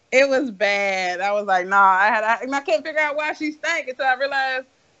 It was bad. I was like, nah. And I couldn't figure out why she stank until I realized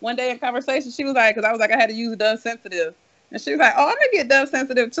one day in conversation she was like, because I was like, I had to use Dove sensitive, and she was like, oh, I'm gonna get Dove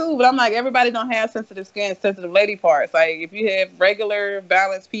sensitive too. But I'm like, everybody don't have sensitive skin, sensitive lady parts. Like if you have regular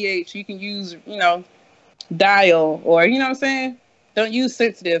balanced pH, you can use dial or what I'm saying. Don't use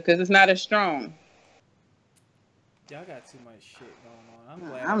sensitive because it's not as strong. Y'all got too much shit going on. I'm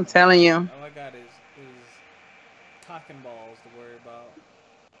glad I I'm don't have telling that. you. All I got is cock and balls to worry about.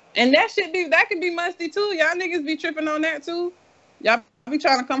 And that could be musty too. Y'all niggas be tripping on that too. Y'all be be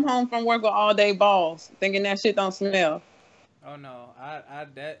trying to come home from work with all day balls, thinking that shit don't smell. Oh no, I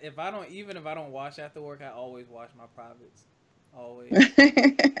that if I don't even if I don't wash after work, I always wash my privates. Always.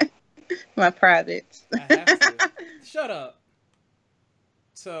 My privates. I have to. Shut up.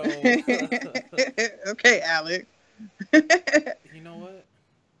 So. Okay, Alex. You know what?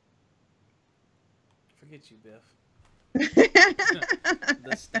 Forget you, Biff.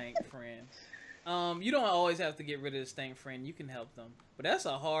 The stank friend. You don't always have to get rid of the stank friend. You can help them, but that's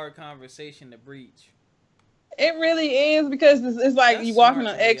a hard conversation to breach. It really is because it's like That's you walking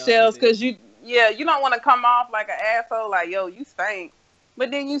smart on the way y'all eggshells did it. because you don't want to come off like an asshole, like, yo, you stink. But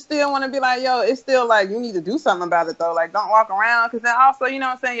then you still want to be like, yo, it's still like you need to do something about it though. Like, don't walk around because then also, you know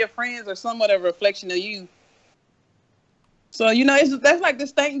what I'm saying, your friends are somewhat a reflection of you. So, that's like the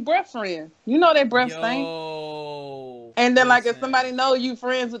stank breath friend. You know that breath stink. Yo. And then like if Listen. somebody know you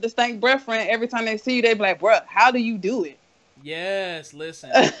friends with the stank breath friend, every time they see you, they be like, bruh, how do you do it? Yes,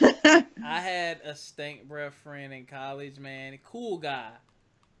 listen. I had a stank breath friend in college, man. Cool guy.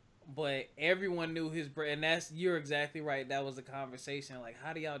 But everyone knew his breath. And you're exactly right. That was the conversation. Like,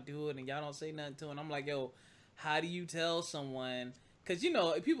 how do y'all do it? And y'all don't say nothing to him. I'm like, yo, how do you tell someone? Because,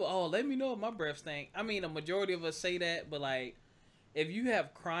 people, let me know if my breath stink. I mean, a majority of us say that. But, like, if you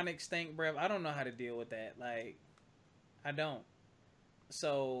have chronic stank breath, I don't know how to deal with that. Like, I don't.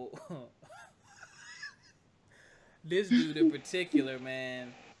 So, this dude in particular,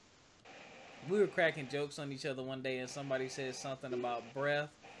 man, we were cracking jokes on each other one day, and somebody said something about breath,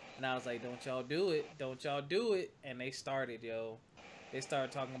 and I was like, don't y'all do it, don't y'all do it, and they started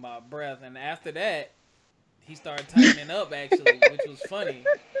talking about breath, and after that, he started tightening up, actually, which was funny.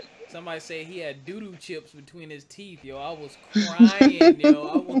 Somebody said he had doo-doo chips between his teeth, yo. I was crying, yo.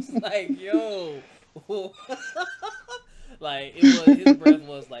 I was like, yo. Like, his breath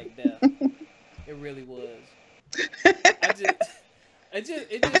was like death. It really was. It just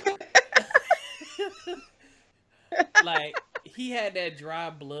like, he had that dry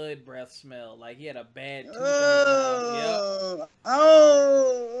blood breath smell. Like, he had a bad tooth in his mouth. Yep.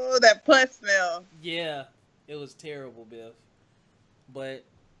 Oh, that pus smell. Yeah, it was terrible, Biff. But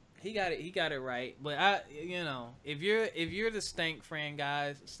he got it right. But if you're the stank friend,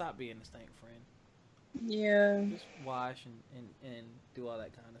 guys, stop being the stank friend. Yeah. Just wash and do all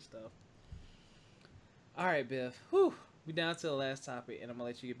that kind of stuff. All right, Biff. Whew. We down to the last topic, and I'm gonna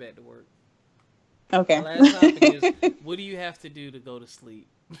let you get back to work. Okay. The last topic is, what do you have to do to go to sleep?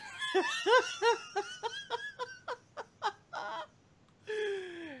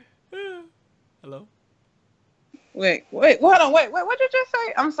 Hello? Wait, hold on, wait, what did you just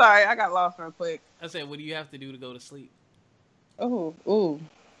say? I'm sorry, I got lost real quick. I said, what do you have to do to go to sleep? Ooh.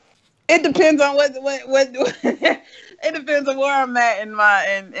 It depends on what it depends on where I'm at in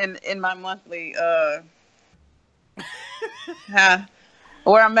my monthly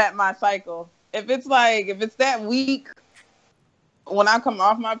where I'm at my cycle. If it's that week when I come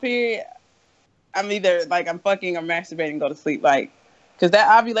off my period, I'm either like I'm fucking or masturbating, go to sleep, like, cause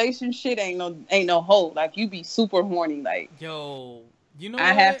that ovulation shit ain't no hold. Like, you be super horny, like, yo,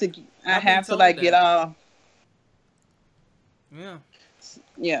 I have to like get off.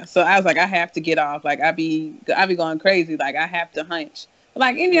 Yeah. So I was like, I have to get off. Like, I be going crazy. Like, I have to hunch. But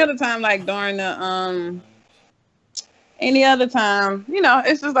like any other time, like during the any other time,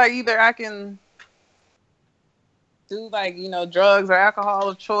 it's just like either I can do like, drugs or alcohol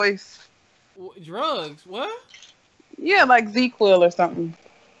of choice. Drugs? What? Yeah, like Z-Quil or something.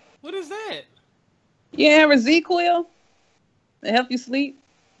 What is that? You ever Z-Quil? They help you sleep?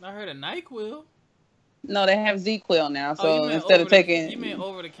 I heard of NyQuil. No, they have Z-Quil now. So instead of taking... You mean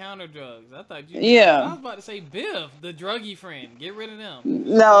over-the-counter drugs. I thought you... Yeah. I was about to say Biff, the druggy friend. Get rid of them.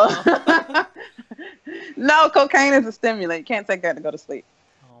 No. No, cocaine is a stimulant. You can't take that to go to sleep.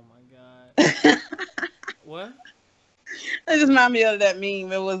 Oh, my God. What? It just reminded me of that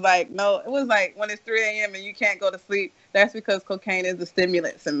meme. It was like when it's 3 a.m. and you can't go to sleep, that's because cocaine is a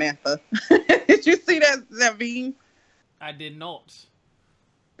stimulant, Samantha. Did you see that meme? I did not.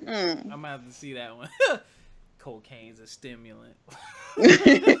 I'm gonna have to see that one. Cocaine's a stimulant.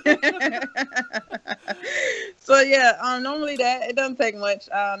 So yeah, normally it doesn't take much.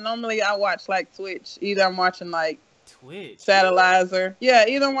 Normally I watch like Twitch. Either I'm watching like Twitch, Satellizer. Yeah,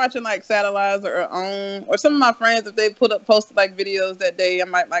 either I'm watching like Satellizer or OWN, or some of my friends, if they posted like videos that day, I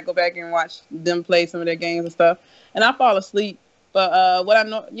might like go back and watch them play some of their games and stuff. And I fall asleep. But what I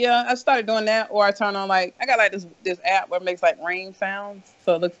know, I started doing that, or I turn on like, I got like this app where it makes like rain sounds,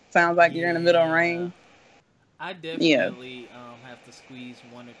 so it sounds like you're in the middle of rain. I definitely have to squeeze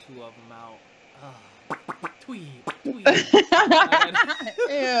one or two of them out. Tweet.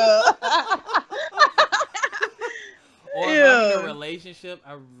 Or if I'm in a relationship,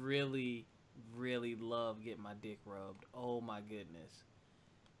 I really, really love getting my dick rubbed. Oh my goodness.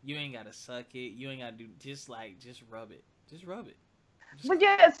 You ain't gotta suck it. You ain't gotta do just rub it. Just rub it. Just, But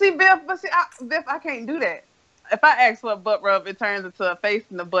yeah, see, Biff, I can't do that. If I ask for a butt rub, it turns into a face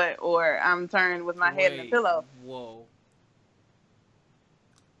in the butt, or I'm turned with my head in the wait, pillow. whoa.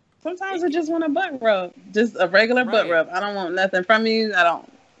 Sometimes I just want a butt rub, just a regular butt Right. rub. I don't want nothing from you. I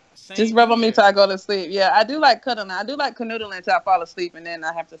don't. Just Same rub on me here. till I go to sleep. Yeah, I do like cuddling. I do like canoodling until I fall asleep, and then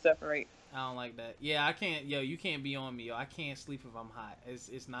I have to separate. I don't like that. Yeah, I can't. Yo, you can't be on me. Yo, I can't sleep if I'm hot.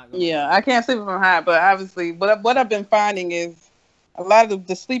 It's not gonna Yeah, work. I can't sleep if I'm hot, but obviously, what I've been finding is a lot of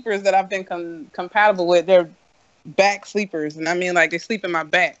the sleepers that I've been compatible with, they're back sleepers, and I mean like they sleep in my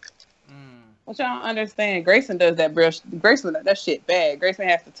back. Mm. What y'all don't understand? Grayson does that, bro. Grayson, that shit bad. Grayson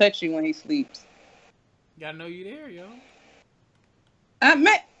has to touch you when he sleeps. Gotta know you there, yo. I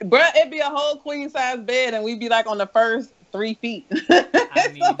met, bro. It'd be a whole queen size bed, and we'd be like on the first 3 feet. I It's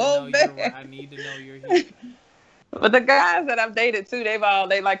need a to whole know bed. you're. I need to know you're here. But the guys that I've dated too, they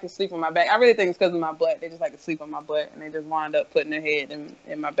like to sleep on my back. I really think it's because of my butt. They just like to sleep on my butt, and they just wind up putting their head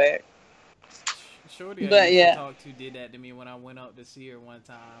in my back. Shorty I But used to yeah, talk to did that to me when I went up to see her one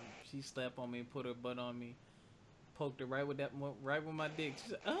time. She slept on me, put her butt on me, poked her right with my dick. She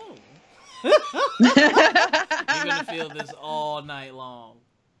said, "Oh, you're gonna feel this all night long."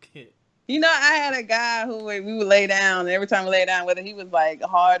 you know, I had a guy who we would lay down, and every time we lay down, whether he was like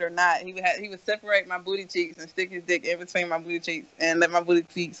hard or not, he would separate my booty cheeks and stick his dick in between my booty cheeks and let my booty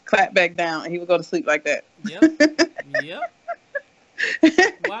cheeks clap back down, and he would go to sleep like that. Yep, yep.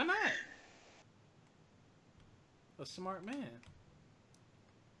 Why not? A smart man.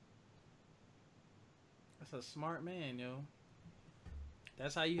 That's a smart man, yo.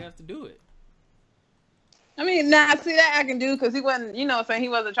 That's how you have to do it. I mean, nah, see that I can do because he wasn't, saying he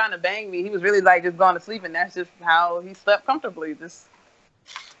wasn't trying to bang me. He was really like just going to sleep, and that's just how he slept comfortably. Just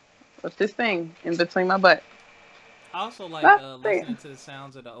with this thing in between my butt. I also like That's it. listening to the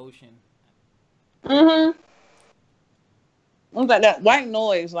sounds of the ocean. Mm-hmm. It was like that white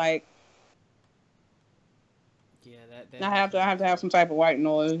noise. Like Yeah, that I helps have me to, I out have to too. have some type of white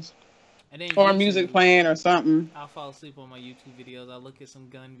noise And then or music YouTube. playing or something. I'll fall asleep on my YouTube videos. I look at some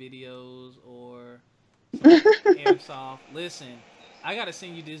gun videos or some airsoft. Listen, I gotta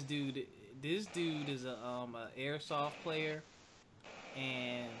send you this dude. This dude is a airsoft player,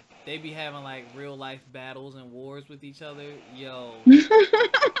 and they be having like real life battles and wars with each other. Yo,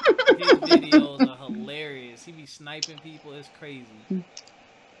 his videos are hilarious. He be sniping people. It's crazy.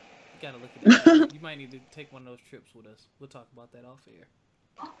 You gotta look at that dude. You might need to take one of those trips with us. We'll talk about that off air.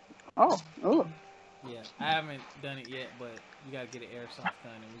 Oh. Yeah, I haven't done it yet, but you gotta get an airsoft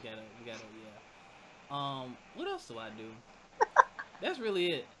gun, and we gotta, yeah. What else do I do? That's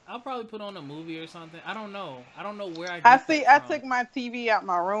really it. I'll probably put on a movie or something. I don't know. I don't know where I I get see. that I from. took my TV out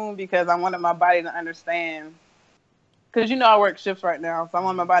my room because I wanted my body to understand. Because I work shifts right now, so I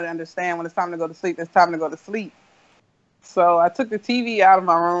want my Hmm. body to understand when it's time to go to sleep. It's time to go to sleep. So I took the TV out of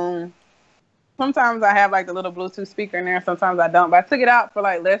my room. Sometimes I have like the little Bluetooth speaker in there. Sometimes I don't. But I took it out for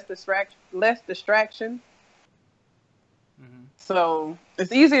like less distraction. Hmm. So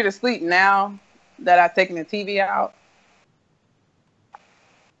it's easier to sleep now that I've taken the TV out.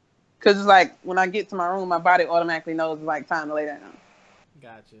 Because it's like when I get to my room, my body automatically knows it's like time to lay down.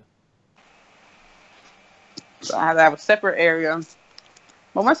 Gotcha. So I Yeah. have to have a separate area.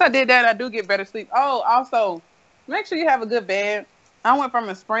 But once I did that, I do get better sleep. Oh, also, make sure you have a good bed. I went from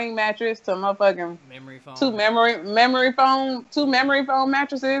a spring mattress to a motherfucking Memory two foam. memory foam, two Yeah. memory foam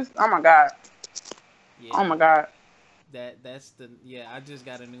mattresses. Oh my god. Oh Yeah. my god. That's the yeah. I just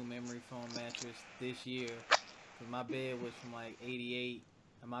got a new memory foam mattress this year because my bed was from like '88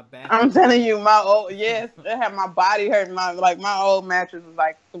 and my back I'm was telling hurting. you, my old yes, it had my body hurting. My old mattress was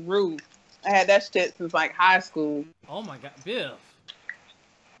like through. I had that shit since like high school. Oh my god, Biff.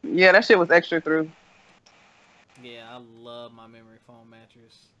 Yeah, that shit was extra through. Yeah, I love my memory foam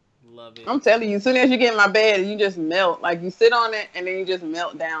mattress. Love it. I'm telling you, as soon as you get in my bed, you just melt. Like you sit on it and then you just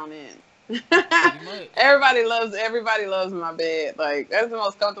melt down in. Pretty much. Everybody loves my bed. Like that's the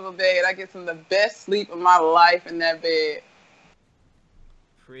most comfortable bed. I get some of the best sleep of my life in that bed.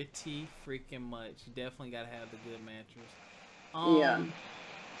 Pretty freaking much. You definitely gotta have the good mattress. Yeah. Um,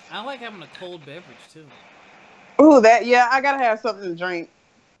 I like having a cold beverage too. Ooh, that yeah, I gotta have something to drink.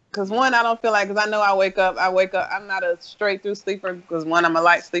 Cause one, Yeah, I don't feel like, cause I know I wake up. I'm not a straight through sleeper. Cause one, I'm a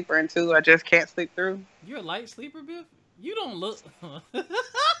light sleeper, and two, I just can't sleep through. you're a light sleeper, Biff. You don't look.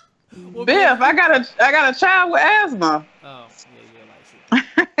 Well, Biff, Biff, I got a child with asthma. oh yeah, you're a light sleeper.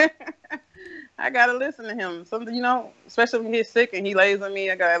 I gotta listen to him. Something, especially when he gets sick and he lays on me.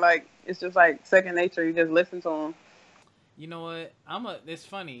 I gotta like, it's just like second nature. You just listen to him. You know what? It's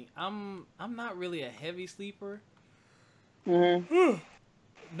funny. I'm not really a heavy sleeper, Mm-hmm.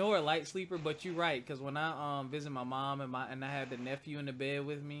 nor a light sleeper. But you're right, because when I visit my mom and I have the nephew in the bed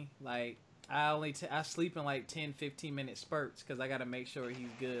with me, like I sleep in like 10, 15 minute spurts because I gotta make sure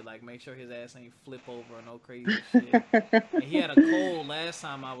he's good. Like make sure his ass ain't flip over or no crazy shit. And he had a cold last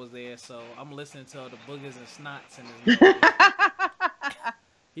time I was there, so I'm listening to all the boogers and snots in his nose.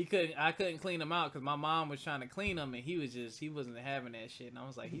 I couldn't clean him out because my mom was trying to clean him, and he wasn't having that shit. And I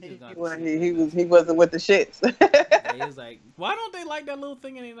was like, he just got to sleep with us. He wasn't with the shits. Yeah, he was like, why don't they like that little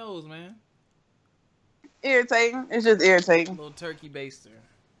thing in their nose, man? Irritating. It's just irritating. Little turkey baster.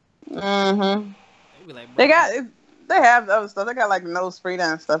 Mm-hmm. They be like, they have other stuff. They got like nose spray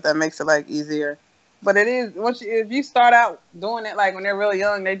and stuff that makes it like easier. But it is if you start out doing it like when they're really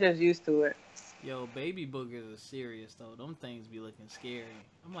young, they just used to it. Yo, baby boogers are serious though. Them things be looking scary.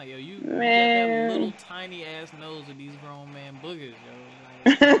 I'm like, yo, you got Man. that little tiny ass nose with these grown man boogers, yo.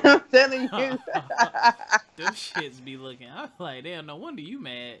 Like, I'm telling you. them shits be looking. I'm like, damn, no wonder you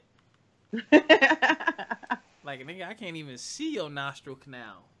mad. Like, nigga, I can't even see your nostril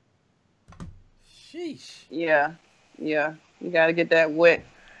canal. Sheesh. Yeah. You gotta get that wet,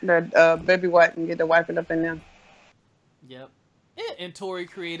 that baby wipe and get the wiping up in there. Yep. And Tori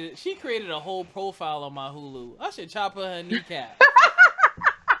created a whole profile on my Hulu. I should chop her kneecap.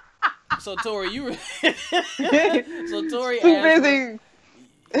 So Tori, so Tori too busy.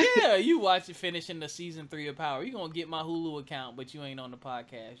 Yeah, you watch it finishing the season 3 of Power. You gonna get my Hulu account, but you ain't on the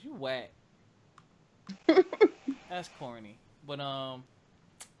podcast. You whack. That's corny. But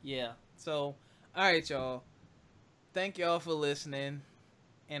yeah. So, all right, y'all. Thank y'all for listening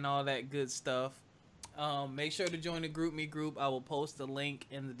and all that good stuff. Make sure to join the GroupMe group. I will post the link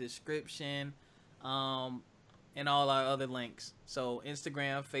in the description, and all our other links. So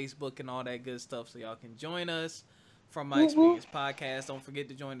Instagram, Facebook, and all that good stuff. So y'all can join us from My Experience Podcast. Don't forget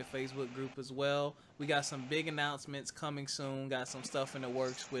to join the Facebook group as well. We got some big announcements coming soon. Got some stuff in the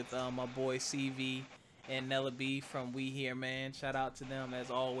works with my boy CV and Nella B from We Here Man. Shout out to them as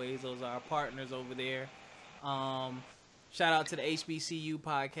always. Those are our partners over there. Shout out to the HBCU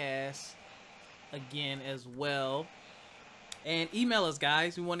podcast again as well. And email us,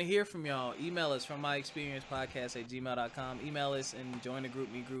 guys. We want to hear from y'all. Email us from myexperiencepodcast@gmail.com. Email us and join the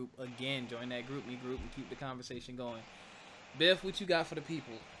GroupMe group. Again, join that GroupMe group and keep the conversation going. Biff, what you got for the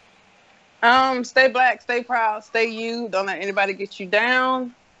people? Stay black, stay proud, stay you. Don't let anybody get you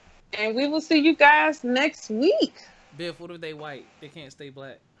down. And we will see you guys next week. Biff, what if they white? They can't stay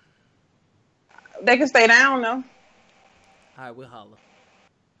black. They can stay down, though. All right, we'll holler.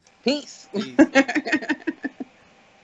 Peace. Peace.